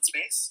nonprofit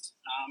space.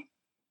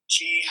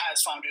 She has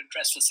founded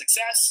Dress for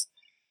Success.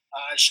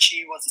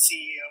 She was the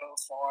CEO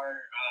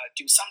for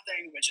Do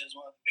Something, which is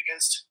one of the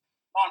biggest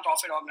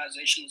nonprofit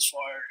organizations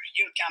for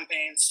youth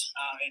campaigns.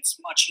 It's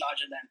much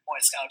larger than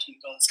Boy Scout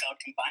and Girl Scout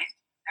combined.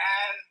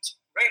 And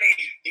really,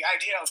 the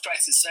idea of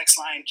Crisis Sex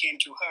Line came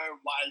to her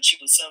while she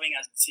was serving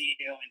as the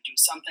CEO in Do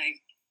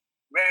Something,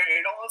 where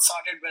it all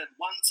started with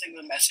one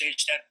single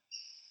message that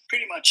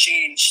pretty much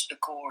changed the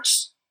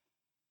course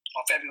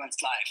of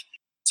everyone's life.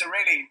 So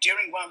really,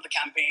 during one of the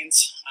campaigns,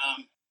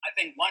 I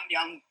think one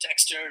young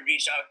texter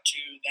reached out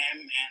to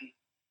them, and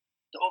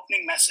the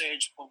opening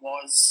message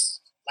was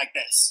like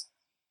this: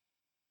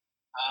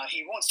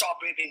 "He won't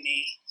stop raping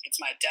me. It's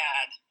my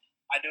dad.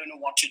 I don't know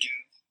what to do.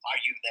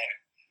 Are you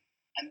there?"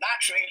 And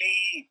that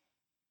really,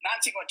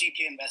 Nancy got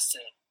deeply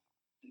invested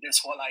in this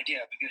whole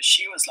idea because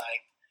she was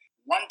like,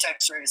 one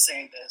texter is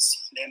saying this,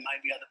 there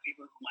might be other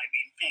people who might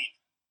be in pain.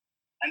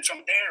 And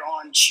from there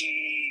on,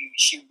 she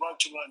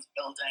worked towards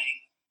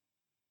building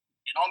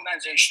an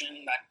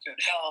organization that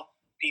could help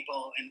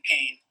people in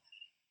pain.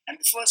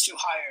 And the first two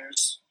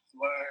hires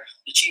were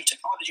the chief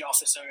technology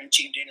officer and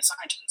chief data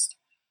scientist.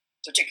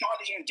 So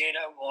technology and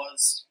data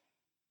was,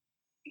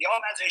 the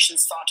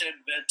organization started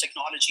with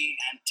technology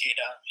and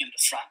data in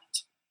the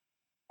front.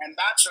 And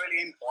that's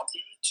really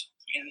important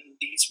in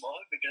this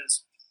world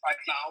because right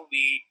now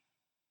we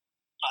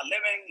are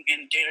living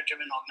in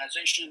data-driven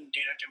organization,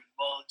 data-driven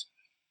world,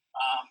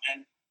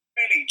 and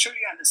really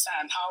truly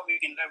understand how we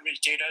can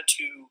leverage data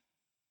to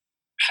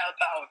help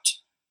out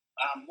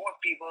more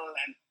people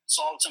and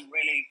solve some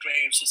really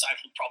grave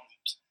societal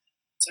problems.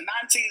 So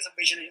Nancy is a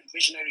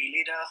visionary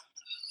leader.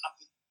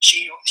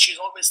 She's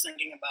always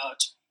thinking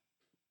about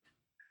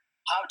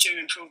how to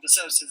improve the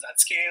services at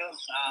scale.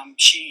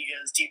 She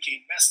is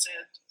deeply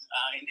invested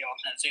in the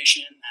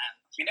organization, and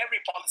in every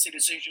policy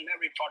decision,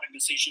 every product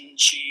decision,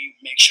 she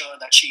makes sure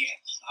that she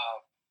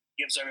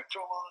gives her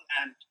approval,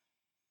 and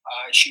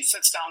she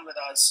sits down with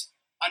us,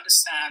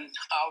 understand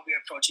how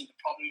we're approaching the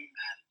problem,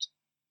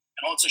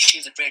 and also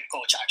she's a great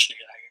coach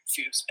actually. Like if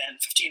you spend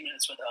 15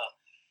 minutes with her,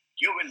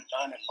 you will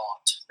learn a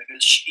lot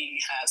because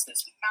she has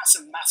this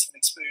massive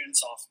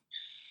experience of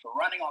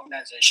running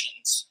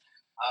organizations,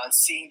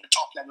 seeing the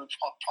top level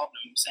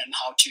problems and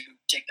how to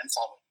take them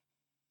forward.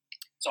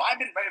 So I've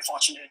been very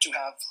fortunate to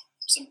have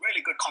some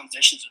really good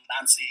conversations with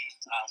Nancy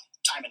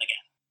time and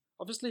again.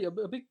 Obviously, a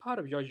big part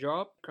of your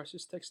job,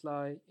 Crisis Text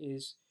Line,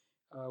 is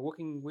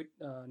working with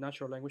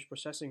natural language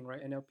processing, right?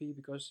 NLP,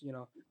 because you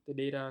know the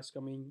data is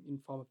coming in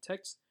form of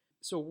text.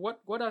 So,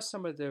 what are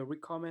some of the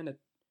recommended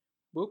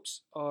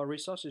books or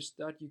resources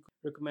that you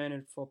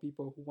recommended for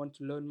people who want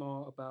to learn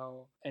more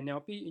about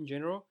NLP in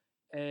general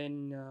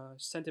and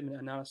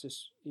sentiment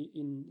analysis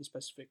in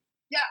specific?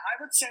 Yeah, I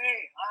would say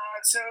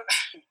so.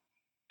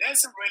 There's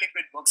some really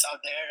good books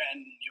out there,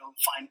 and you'll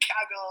find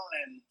Kaggle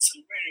and some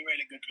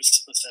really good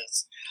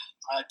resources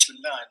to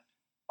learn.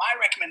 My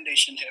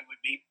recommendation here would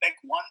be pick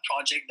one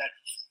project that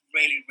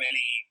really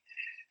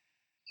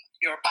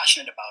you're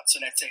passionate about.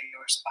 So let's say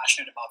you're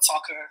passionate about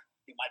soccer,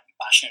 you might be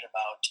passionate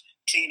about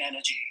clean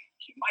energy,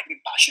 you might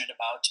be passionate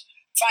about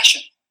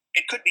fashion.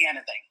 It could be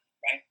anything,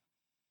 right?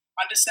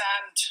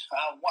 Understand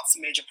what's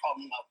the major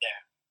problem out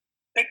there.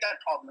 Pick that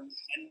problem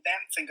and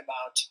then think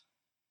about,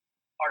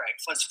 all right,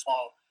 first of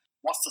all,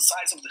 what's the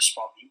size of this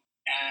problem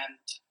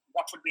and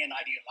what would be an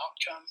ideal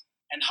outcome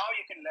and how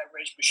you can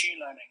leverage machine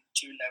learning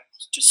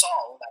to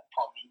solve that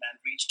problem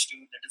and reach to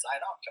the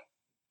desired outcome.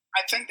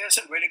 I think there's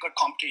some really good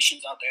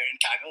competitions out there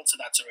in Kaggle, so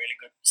that's a really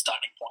good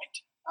starting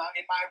point,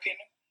 in my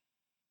opinion.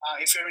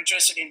 If you're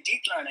interested in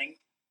deep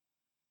learning,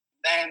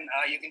 then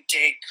you can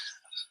take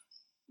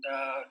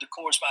the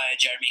course by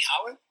Jeremy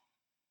Howard.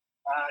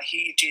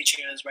 He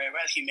teaches very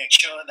well. He makes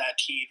sure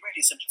that he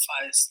really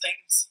simplifies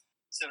things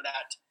so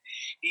that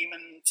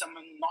even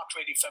someone not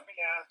really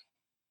familiar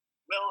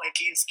will at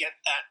least get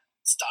that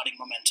starting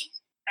momentum.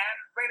 And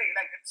really,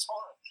 like it's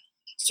all.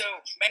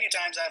 So many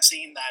times I've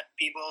seen that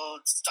people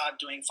start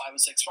doing 5 or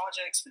 6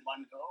 projects in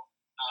one go,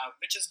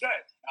 which is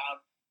good.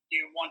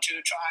 You want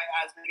to try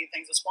as many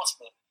things as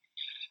possible.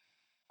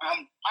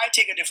 I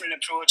take a different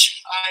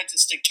approach. I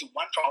just stick to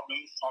one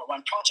problem or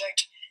one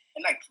project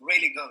and like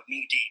really go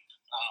knee deep.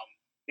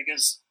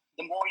 Because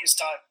the more you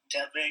start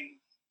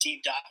delving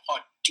deep dive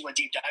or do a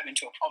deep dive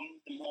into a problem,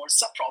 the more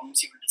sub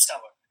problems you will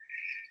discover.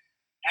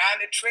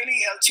 And it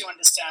really helps you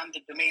understand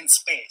the domain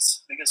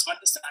space, because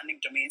understanding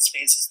domain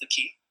space is the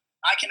key.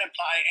 I can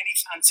apply any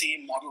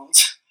fancy models,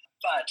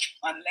 but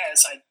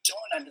unless I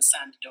don't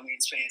understand the domain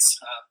space,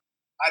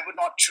 I would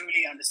not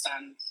truly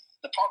understand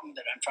the problem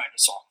that I'm trying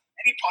to solve.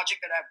 Any project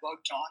that I've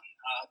worked on,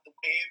 the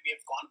way we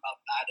have gone about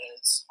that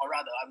is, or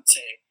rather, I would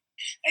say,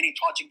 any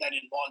project that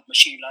involved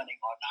machine learning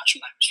or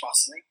natural language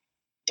processing,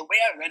 the way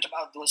I went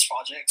about those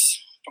projects,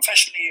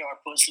 professionally or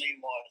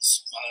personally,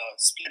 was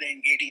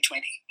splitting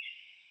 80-20.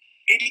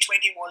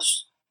 80-20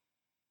 was,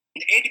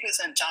 the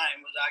 80%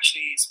 time was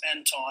actually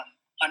spent on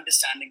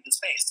understanding the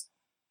space.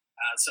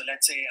 So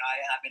let's say I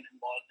have been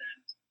involved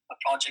in a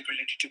project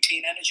related to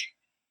clean energy.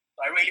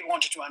 So I really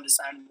wanted to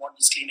understand what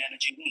this clean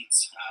energy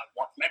means,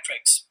 what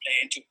metrics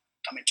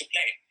come into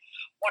play,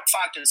 what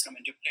factors come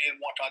into play,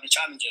 what are the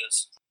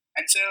challenges.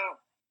 And so,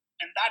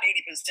 and that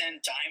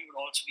 80% time would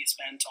also be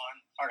spent on,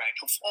 all right,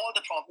 of all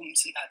the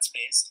problems in that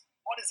space,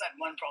 what is that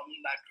one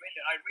problem that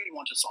I really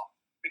want to solve?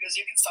 Because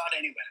you can start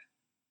anywhere,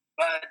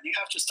 but you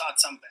have to start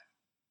somewhere.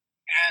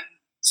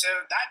 And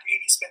so that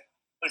 80%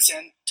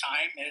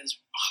 time is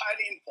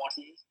highly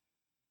important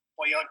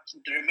for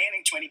the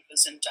remaining 20%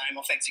 time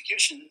of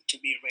execution to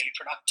be really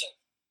productive.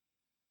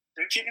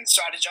 So if you can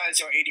strategize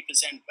your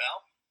 80%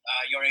 well,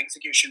 your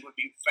execution would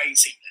be very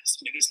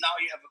seamless, because now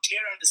you have a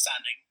clear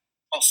understanding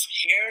of,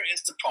 here is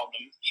the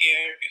problem,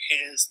 here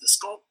is the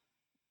scope,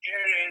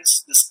 here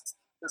is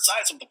the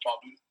size of the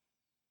problem,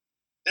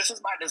 this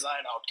is my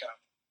desired outcome,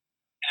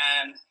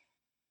 and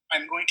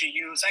I'm going to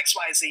use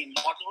XYZ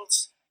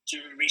models to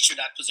reach to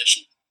that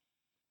position.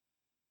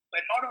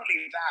 But not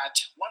only that,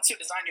 once you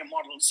design your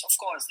models, of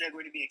course, there are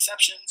going to be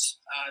exceptions.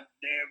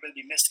 There will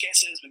be missed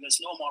cases, because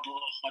no model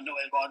or no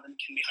algorithm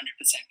can be 100%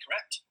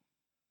 correct.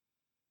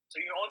 So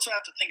you also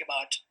have to think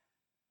about,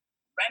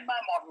 when my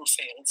model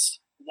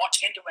fails, what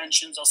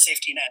interventions or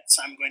safety nets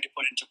I'm going to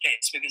put into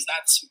place, because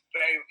that's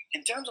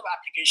in terms of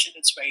application,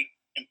 it's very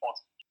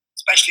important,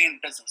 especially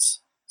in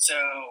business. So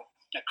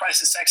a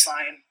crisis text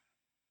line,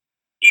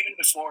 even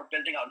before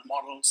building out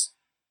models,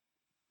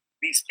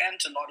 we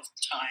spent a lot of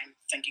time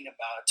thinking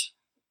about,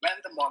 when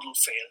the model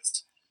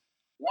fails,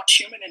 what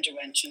human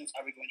interventions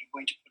are we going to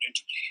put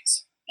into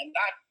place? And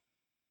that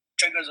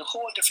triggers a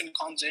whole different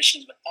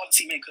conversations with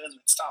policymakers,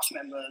 with staff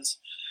members,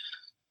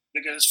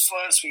 because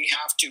first we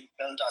have to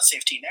build our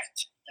safety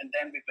net, and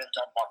then we build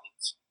our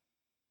models.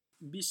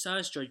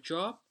 Besides your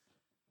job,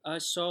 I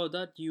saw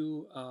that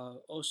you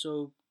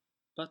also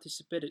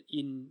participated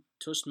in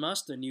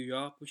Toastmaster New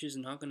York, which is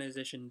an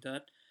organization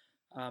that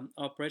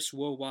operates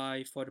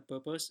worldwide for the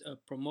purpose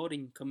of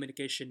promoting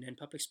communication and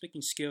public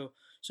speaking skill.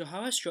 So,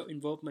 how has your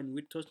involvement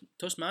with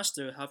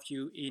Toastmaster helped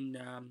you in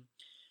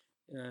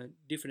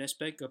different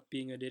aspects of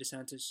being a data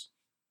scientist?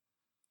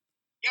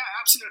 Yeah,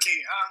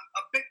 absolutely.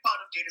 A big part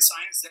of data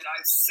science that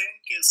I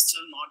think is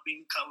still not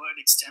being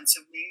covered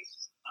extensively,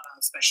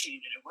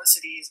 especially in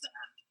universities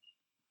and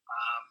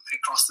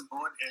across the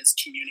board, is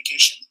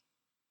communication.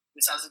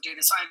 Because as a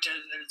data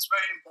scientist, it is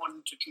very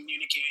important to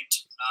communicate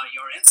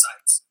your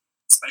insights,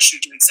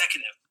 especially to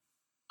executive.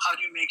 How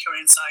do you make your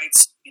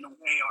insights in a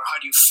way, or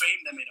how do you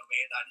frame them in a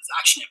way that is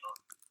actionable?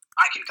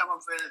 I can come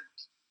up with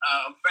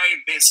a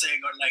very basic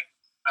or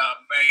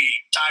very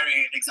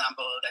tirade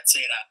example that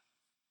say that,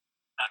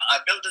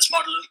 I built this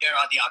model, here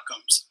are the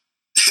outcomes.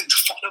 The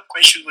follow-up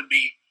question would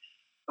be,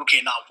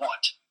 okay, now what?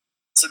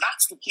 So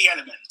that's the key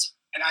element.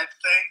 And I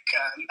think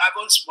that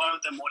was one of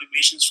the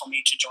motivations for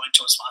me to join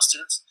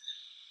Toastmasters,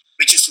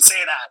 which is to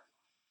say that,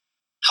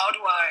 how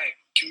do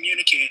I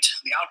communicate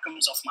the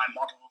outcomes of my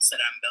models that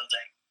I'm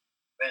building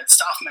with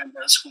staff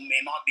members who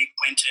may not be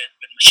acquainted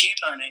with machine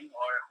learning,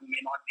 or who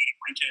may not be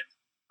acquainted,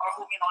 or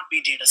who may not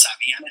be data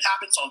savvy? And it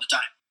happens all the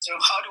time. So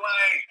how do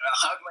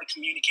I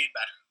communicate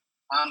better?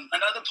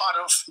 Another part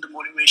of the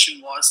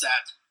motivation was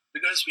that,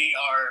 because we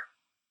are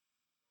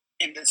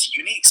in this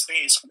unique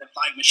space of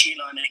applied machine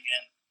learning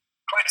and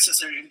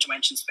crisis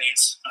intervention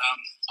space,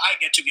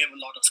 I get to give a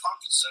lot of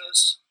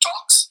conferences,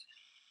 talks,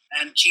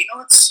 and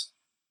keynotes.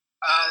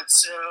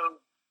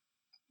 So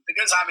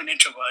because I'm an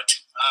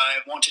introvert,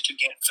 I wanted to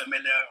get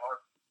familiar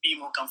or be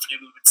more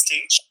comfortable with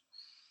stage.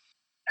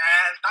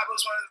 And that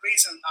was one of the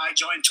reasons I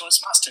joined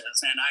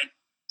Toastmasters. And I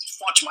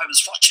was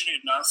fortunate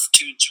enough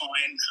to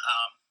join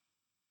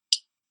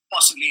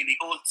possibly the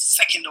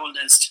second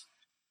oldest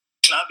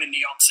club in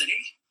New York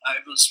City.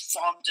 It was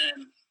formed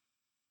in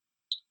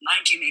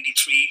 1983.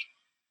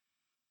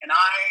 And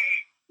I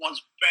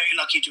was very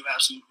lucky to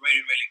have some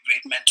really, really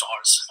great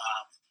mentors.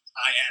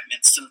 I am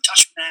still in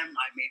touch with them.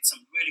 I made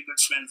some really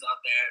good friends out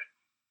there.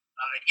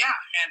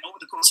 And over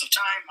the course of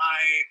time,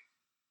 I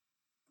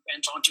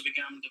went on to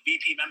become the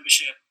VP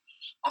membership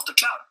of the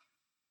club.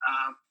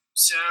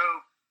 So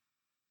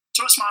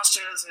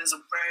Toastmasters is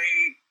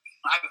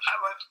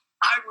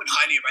I would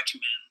highly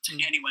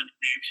recommend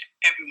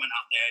everyone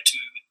out there to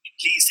at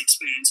least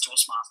experience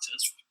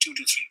Toastmasters for 2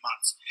 to 3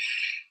 months.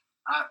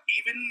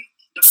 Even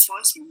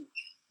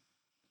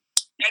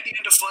at the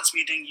end of first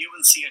meeting, you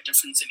will see a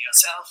difference in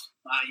yourself.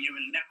 You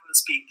will never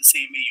speak the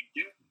same way you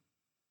do,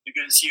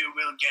 because you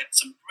will get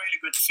some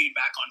really good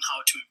feedback on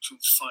how to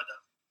improve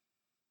further.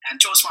 And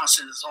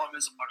Toastmasters is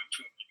always about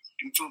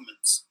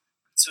improvements.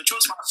 So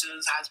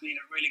Toastmasters has been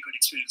a really good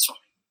experience for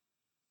me.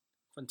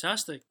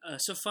 Fantastic.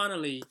 So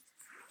finally,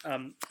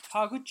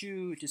 how could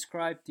you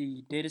describe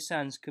the data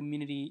science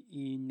community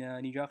in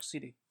New York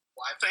City?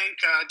 Well, I think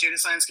data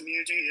science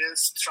community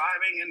is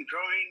thriving and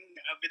growing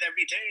with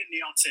every day in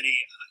New York City.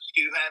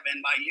 You have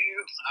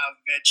NYU,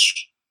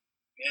 which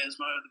is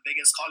one of the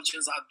biggest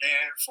colleges out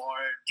there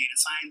for data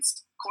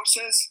science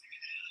courses,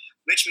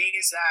 which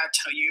means that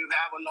you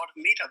have a lot of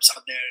meetups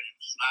out there.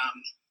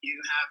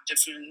 You have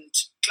different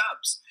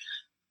clubs.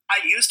 I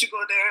used to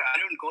go there. I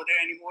don't go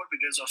there anymore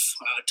because of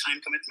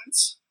time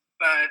commitments.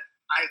 But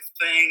I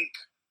think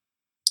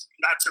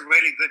that's a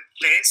really good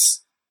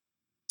place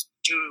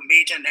to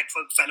meet and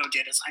network fellow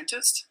data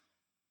scientists.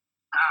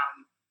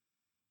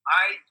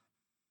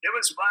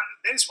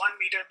 There's one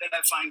meetup that I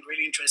find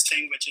really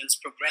interesting, which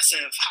is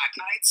Progressive Hack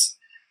Nights.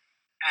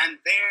 And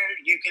there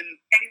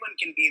anyone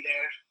can be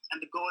there. And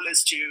the goal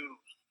is to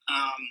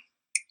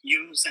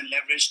use and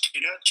leverage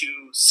data to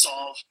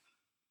solve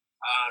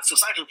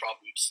societal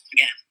problems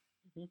again.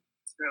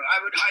 So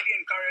I would highly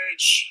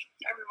encourage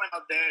everyone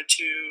out there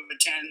to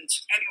attend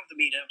any of the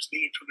meetups,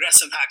 be it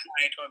Progressive Hack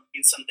Night or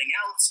be it something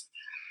else.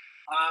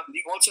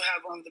 We also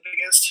have one of the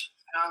biggest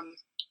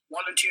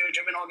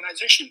volunteer-driven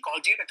organization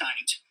called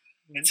DataKind.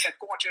 It's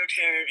headquartered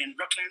here in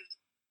Brooklyn.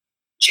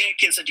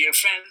 Jake is a dear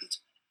friend.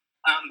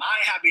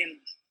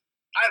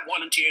 I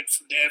volunteered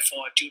there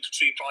for 2 to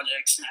 3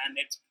 projects, and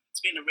it's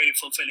been a really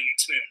fulfilling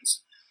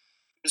experience.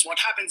 Because what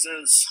happens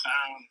is,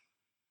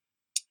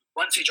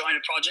 once you join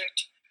a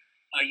project,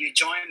 you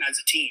join as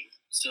a team.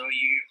 So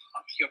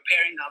you're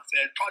pairing up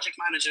with project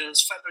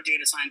managers, fellow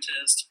data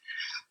scientists,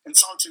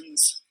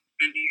 consultants,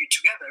 and you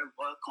together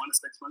work on a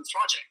 6-month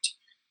project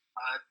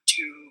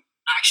to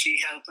actually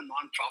help a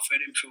nonprofit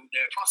improve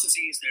their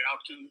processes, their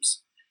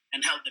outcomes,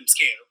 and help them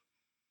scale.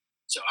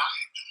 So I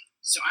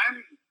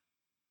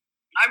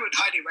would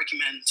highly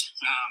recommend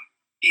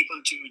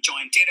people to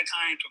join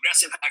DataKind,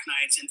 Progressive Hack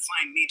Nights, and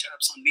find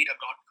meetups on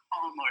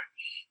meetup.com or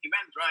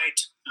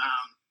Eventbrite.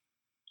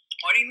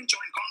 Or even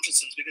join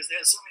conferences, because there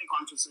are so many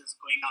conferences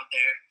going out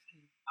there.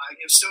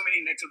 You have so many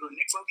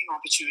networking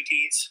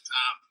opportunities.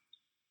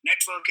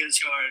 Network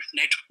is your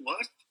net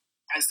worth,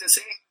 as they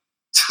say.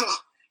 So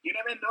you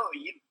never know.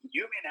 You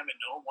may never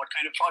know what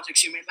kind of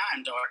projects you may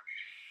land, or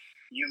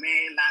you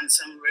may land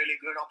some really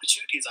good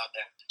opportunities out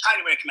there.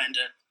 Highly recommend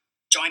it.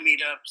 Join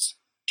meetups,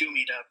 do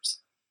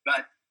meetups,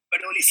 but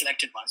only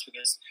selected ones,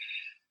 because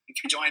if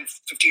you join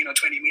 15 or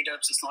 20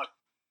 meetups,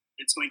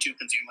 it's going to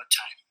consume your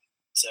time.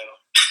 So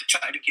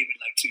try to keep it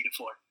like 3 to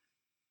 4.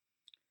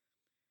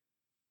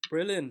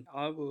 Brilliant.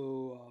 I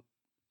will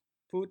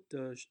put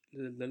the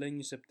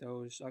links of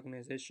those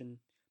organizations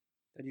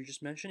that you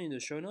just mentioned in the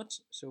show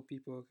notes, so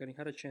people can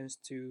have a chance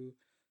to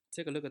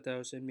take a look at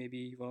those and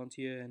maybe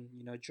volunteer and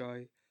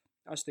join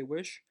as they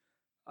wish.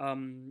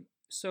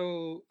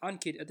 So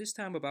Ankit, at this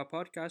time of our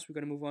podcast, we're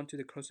going to move on to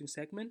the closing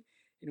segment,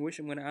 in which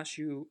I'm going to ask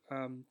you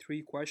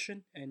 3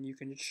 questions, and you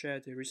can just share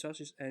the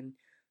resources and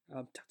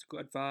tactical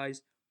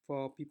advice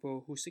for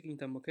people who are seeking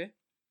them. Okay.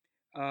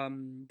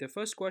 The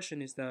first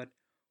question is that,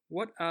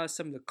 what are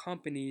some of the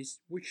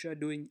companies which are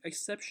doing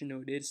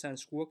exceptional data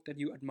science work that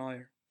you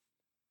admire?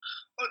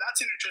 Oh, that's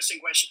an interesting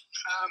question.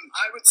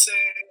 I would say,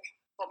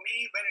 for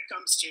me, when it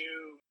comes to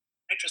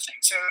interesting,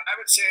 so I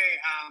would say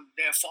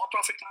there are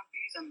for-profit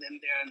companies and then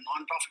there are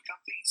non-profit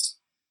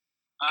companies.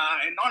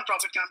 In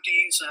non-profit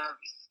companies,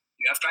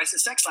 you have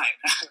Crisis Text Line.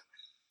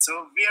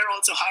 So we are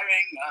also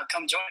hiring.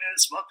 Come join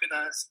us, work with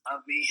us.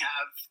 We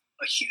have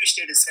a huge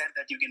data set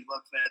that you can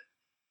work with.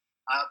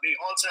 We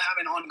also have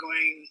an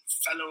ongoing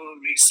fellow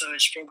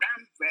research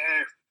program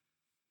where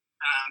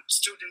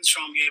students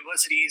from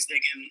universities, they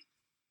can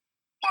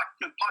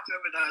partner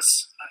with us.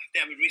 If they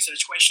have a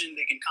research question,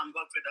 they can come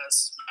work with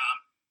us.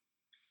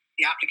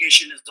 The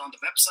application is on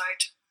the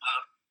website.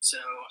 So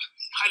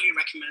highly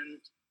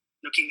recommend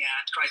looking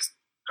at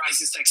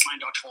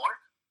crisistextline.org.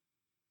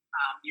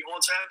 You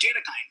also have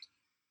DataKind.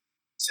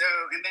 So,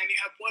 and then you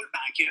have World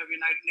Bank, you have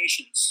United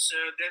Nations.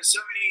 So there's so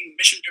many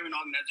mission-driven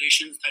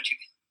organizations that you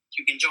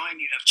can join.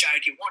 You have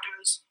Charity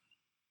Waters.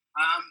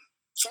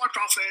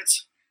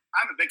 For-profits,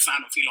 I'm a big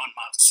fan of Elon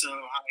Musk, so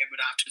I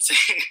would have to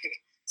say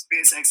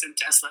SpaceX and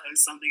Tesla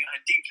is something I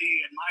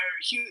deeply admire,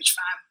 a huge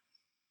fan.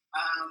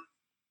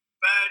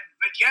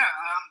 But yeah,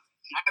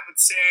 I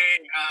would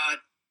say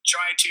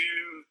try to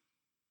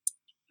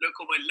look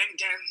over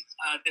LinkedIn.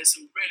 There's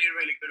some really,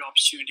 really good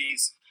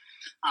opportunities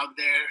out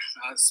there,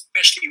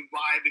 especially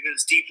why?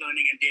 Because deep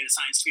learning and data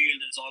science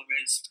field is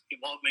always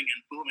evolving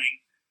and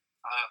booming,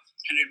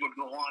 and it would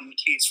go on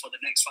at least for the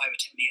next 5 or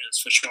 10 years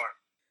for sure.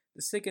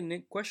 The second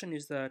question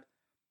is that,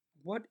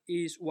 what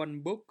is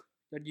one book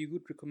that you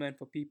would recommend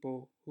for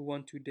people who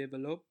want to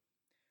develop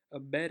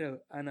a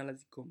better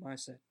analytical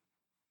mindset?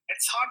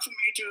 It's hard for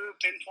me to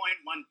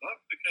pinpoint one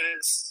book,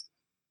 because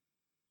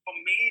for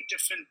me,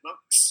 different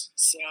books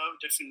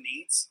serve different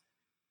needs.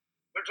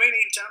 But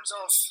really, in terms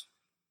of,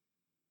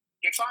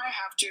 if I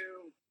have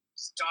to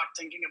start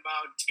thinking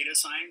about data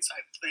science,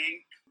 I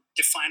think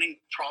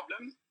defining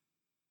problem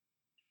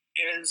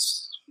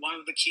is one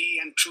of the key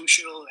and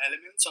crucial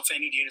elements of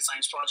any data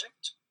science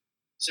project.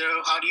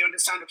 So how do you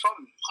understand a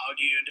problem? How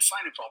do you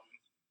define a problem?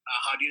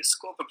 How do you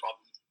scope a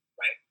problem,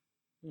 right?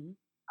 Mm-hmm.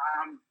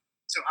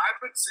 So I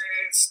would say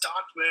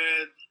start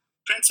with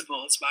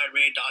Principles by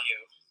Ray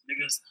Dalio,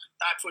 because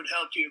that would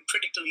help you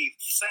critically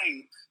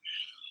think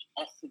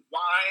of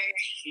why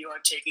you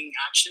are taking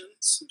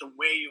actions the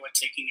way you are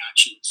taking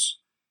actions.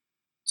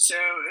 So,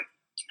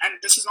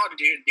 and this is not a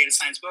data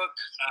science book.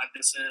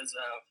 This is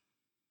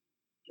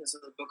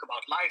a book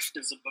about life.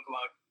 This is a book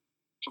about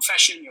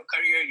profession, your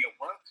career, your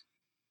work.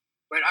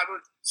 But I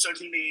would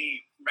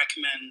certainly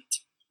recommend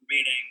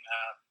reading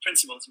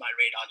Principles by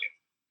Ray Dalio.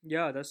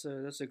 Yeah, that's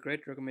a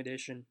great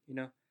recommendation.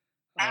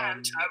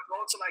 And I would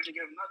also like to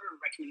give another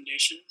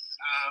recommendation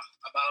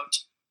about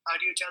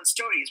how do you tell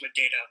stories with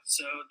data.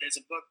 So there's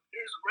a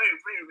really,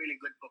 really, really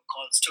good book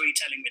called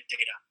Storytelling with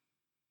Data.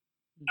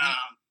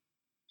 Mm-hmm.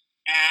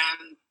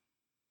 And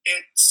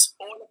it's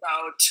all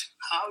about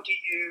how do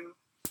you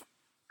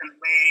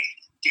convey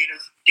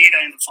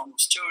data in the form of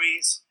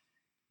stories.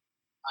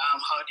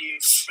 How do you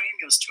frame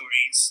your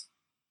stories?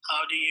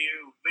 How do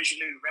you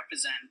visually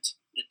represent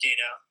the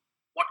data?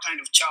 What kind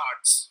of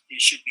charts you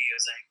should be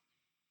using?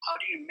 How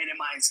do you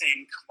minimize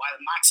ink while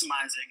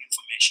maximizing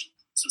information?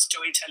 So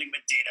storytelling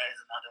with data is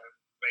another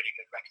really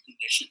good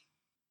recommendation.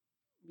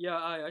 Yeah,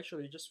 I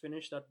actually just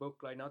finished that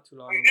book like not too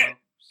long ago.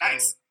 So,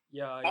 nice.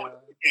 Yeah.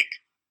 What do you think?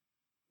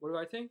 What do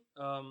I think?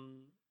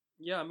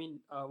 Yeah, I mean,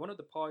 one of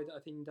the points I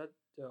think that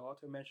the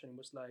author mentioned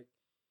was like,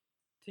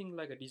 think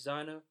like a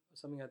designer or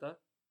something like that.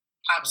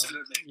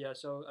 Absolutely. Yeah,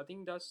 so I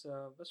think that's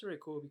really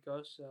cool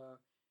because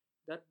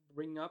that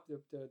bring up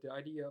the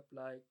idea of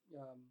like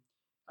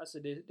as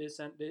a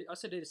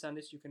data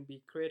scientist you can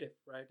be creative,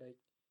 right? Like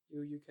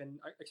you can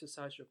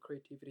exercise your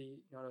creativity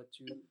in order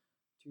to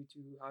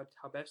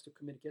how best to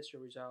communicate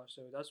your results.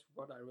 So that's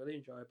what I really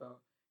enjoy about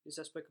this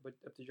aspect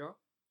of the job.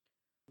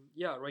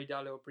 Yeah, Ray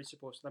Dalio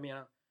principles. I mean,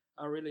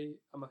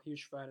 I'm a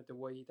huge fan of the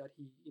way that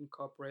he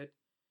incorporate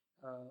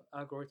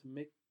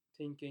algorithmic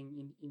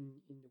thinking in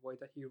the way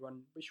that he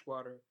run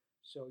Bridgewater.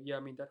 So yeah, I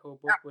mean that whole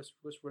book was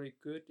really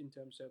good in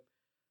terms of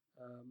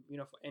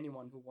for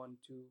anyone who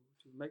want to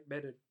make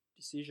better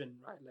decision,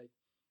 right? Like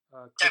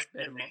create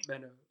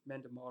better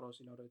mental models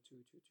in order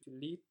to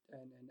lead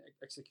and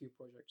execute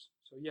projects.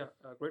 So yeah,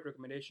 great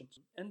recommendations.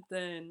 And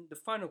then the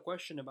final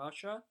question about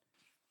Shad.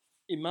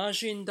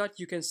 Imagine that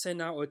you can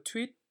send out a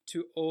tweet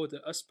to all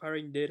the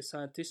aspiring data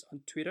scientists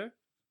on Twitter.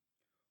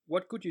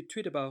 What could you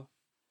tweet about?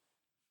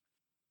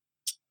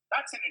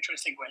 That's an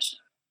interesting question.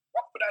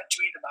 What would I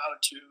tweet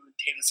about to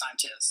data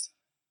scientists?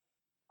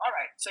 All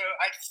right, so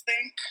I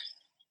think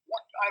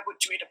what I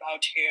would tweet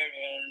about here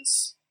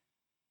is,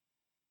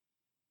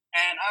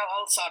 and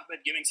I'll start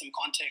with giving some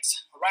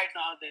context. Right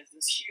now, there's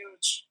this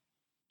huge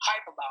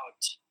hype about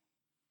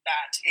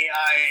that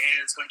AI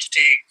is going to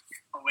take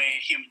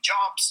away human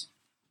jobs.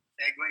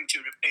 They're going to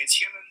replace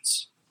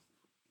humans.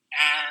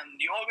 And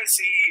you always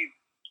see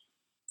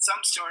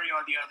some story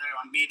or the other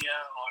on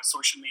media or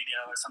social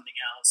media or something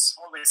else,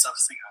 always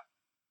surfacing up,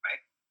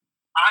 right?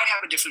 I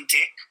have a different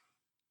take,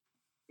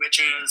 which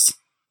is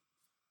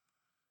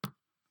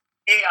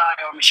AI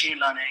or machine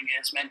learning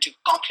is meant to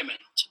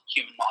complement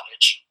human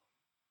knowledge,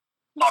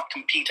 not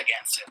compete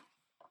against it.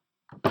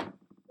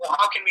 So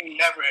how can we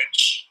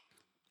leverage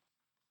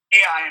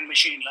AI and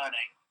machine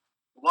learning,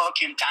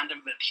 work in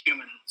tandem with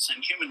humans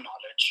and human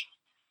knowledge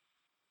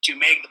to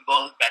make the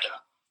world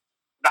better?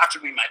 That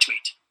would be my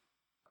tweet.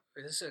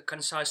 This is a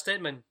concise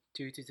statement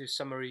to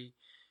summary,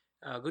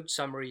 good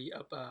summary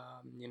of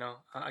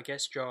I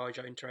guess your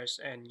interest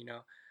and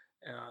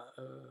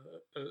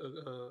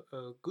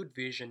a good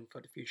vision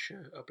for the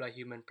future of like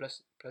human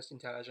plus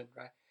intelligent,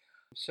 right?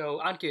 So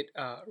Ankit,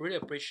 really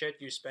appreciate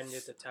you spending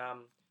the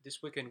time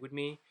this weekend with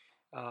me,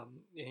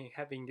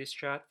 having this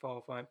chat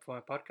for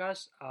my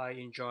podcast. I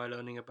enjoy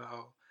learning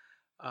about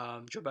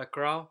your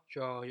background,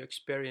 your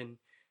experience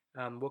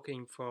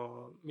working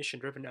for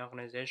mission-driven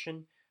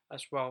organization,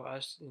 as well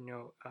as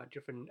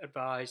different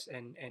advice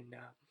and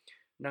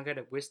nugget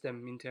of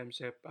wisdom in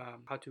terms of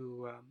how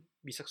to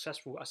be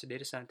successful as a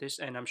data scientist.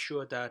 And I'm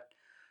sure that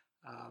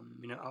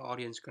our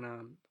audience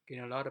gonna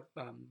get a lot of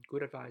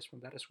good advice from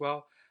that as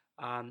well.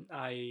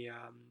 I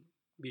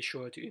be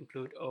sure to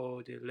include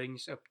all the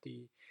links of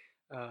the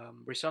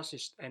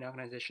resources and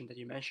organization that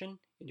you mentioned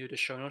into the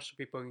show notes so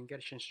people can get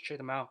a chance to check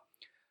them out.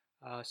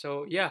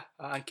 So yeah,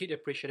 Ankit,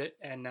 appreciate it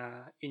and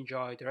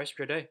enjoy the rest of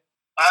your day.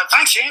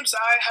 Thanks, James.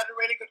 I had a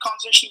really good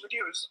conversation with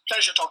you. It was a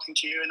pleasure talking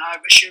to you, and I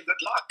wish you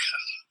good luck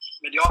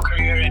with your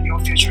career and your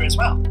future as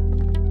well.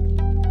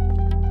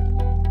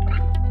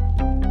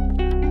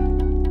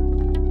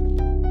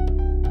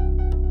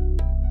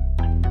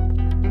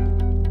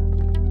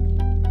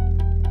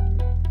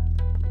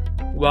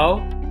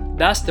 Well,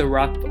 that's the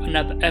wrap for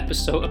another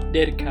episode of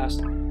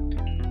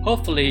DataCast.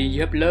 Hopefully,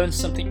 you have learned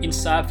something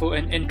insightful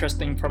and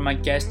interesting from my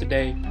guest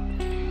today.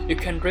 You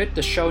can read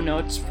the show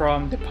notes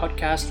from the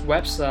podcast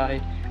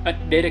website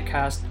at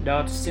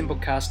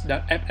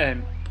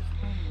datacast.simplecast.fm.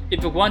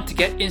 If you want to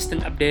get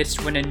instant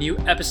updates when a new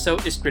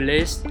episode is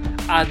released,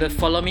 either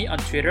follow me on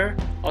Twitter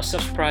or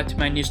subscribe to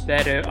my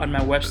newsletter on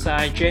my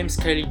website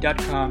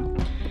jameskelly.com.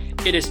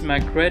 It is my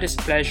greatest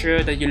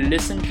pleasure that you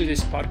listen to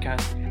this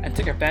podcast and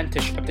take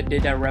advantage of the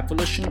data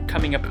revolution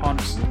coming upon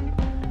us.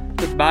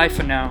 Goodbye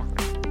for now.